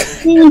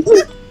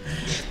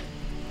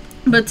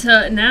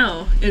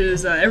now it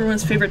is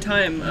everyone's favorite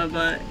time of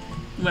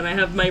when I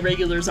have my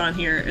regulars on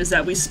here is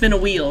that we spin a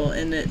wheel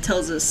and it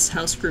tells us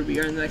how screwed we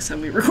are the next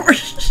time we record.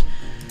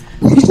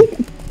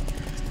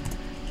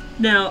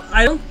 Now,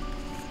 I don't...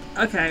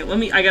 Okay,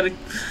 I gotta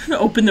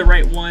open the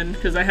right one,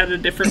 because I had a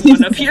different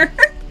one up here.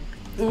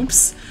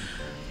 Oops.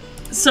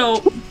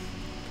 So,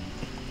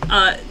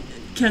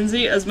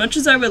 Kenzie, as much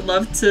as I would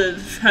love to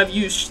have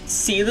you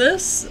see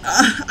this,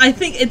 I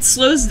think it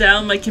slows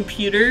down my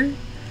computer,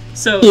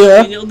 so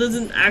the wheel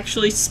doesn't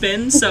actually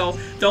spin, so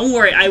don't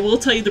worry, I will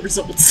tell you the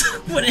results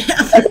when it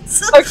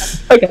happens.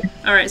 Okay.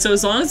 Alright, so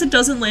as long as it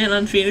doesn't land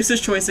on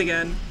Phoenix's choice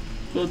again,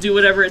 we'll do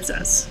whatever it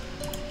says.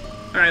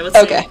 Alright, let's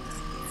see.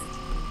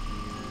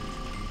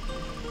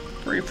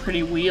 Very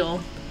pretty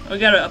wheel. We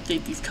gotta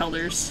update these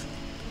colors.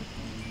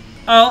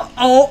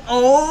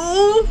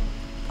 Oh!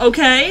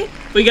 Okay,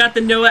 we got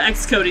the Noah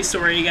x Cody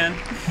story again.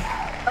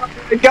 Oh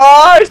my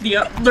gosh!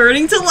 Yep,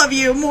 learning to love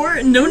you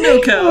more.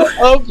 No-co.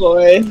 Oh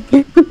boy.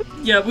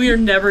 Yeah, we are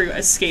never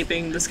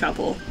escaping this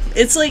couple.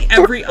 It's like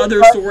every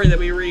other story that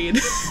we read.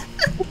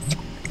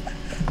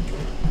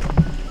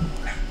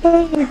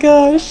 Oh my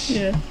gosh.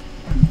 Yeah.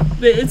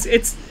 But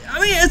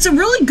it's a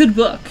really good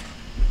book.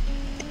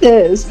 It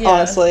is,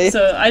 honestly.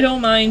 So I don't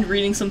mind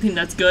reading something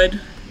that's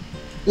good.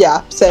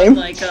 Yeah, same.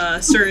 Like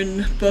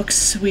certain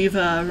books we've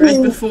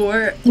read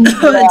before.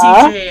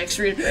 DJ X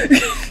Reader.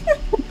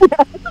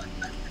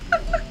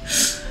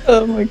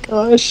 Oh my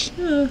gosh.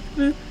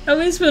 At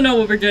least we know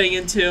what we're getting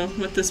into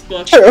with this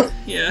book. True.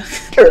 Yeah.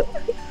 True.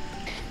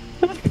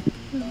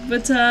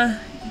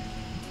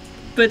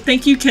 But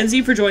thank you,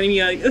 Kenzie, for joining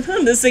me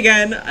on this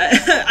again.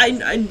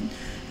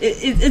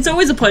 It's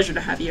always a pleasure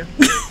to have you.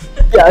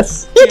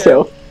 Yes, you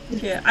too.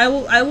 Yeah, I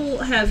will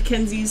have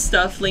Kenzie's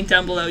stuff linked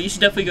down below. You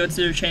should definitely go to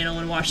their channel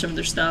and watch some of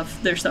their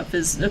stuff. Their stuff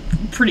is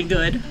pretty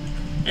good.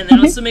 And they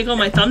also make all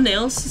my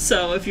thumbnails,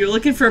 so if you're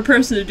looking for a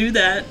person to do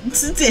that,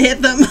 to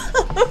hit them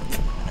up.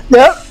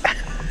 Yep.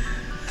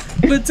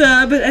 But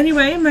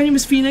anyway, my name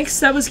is Phoenix,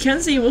 that was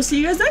Kenzie, we'll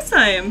see you guys next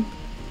time.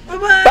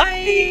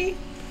 Bye-bye!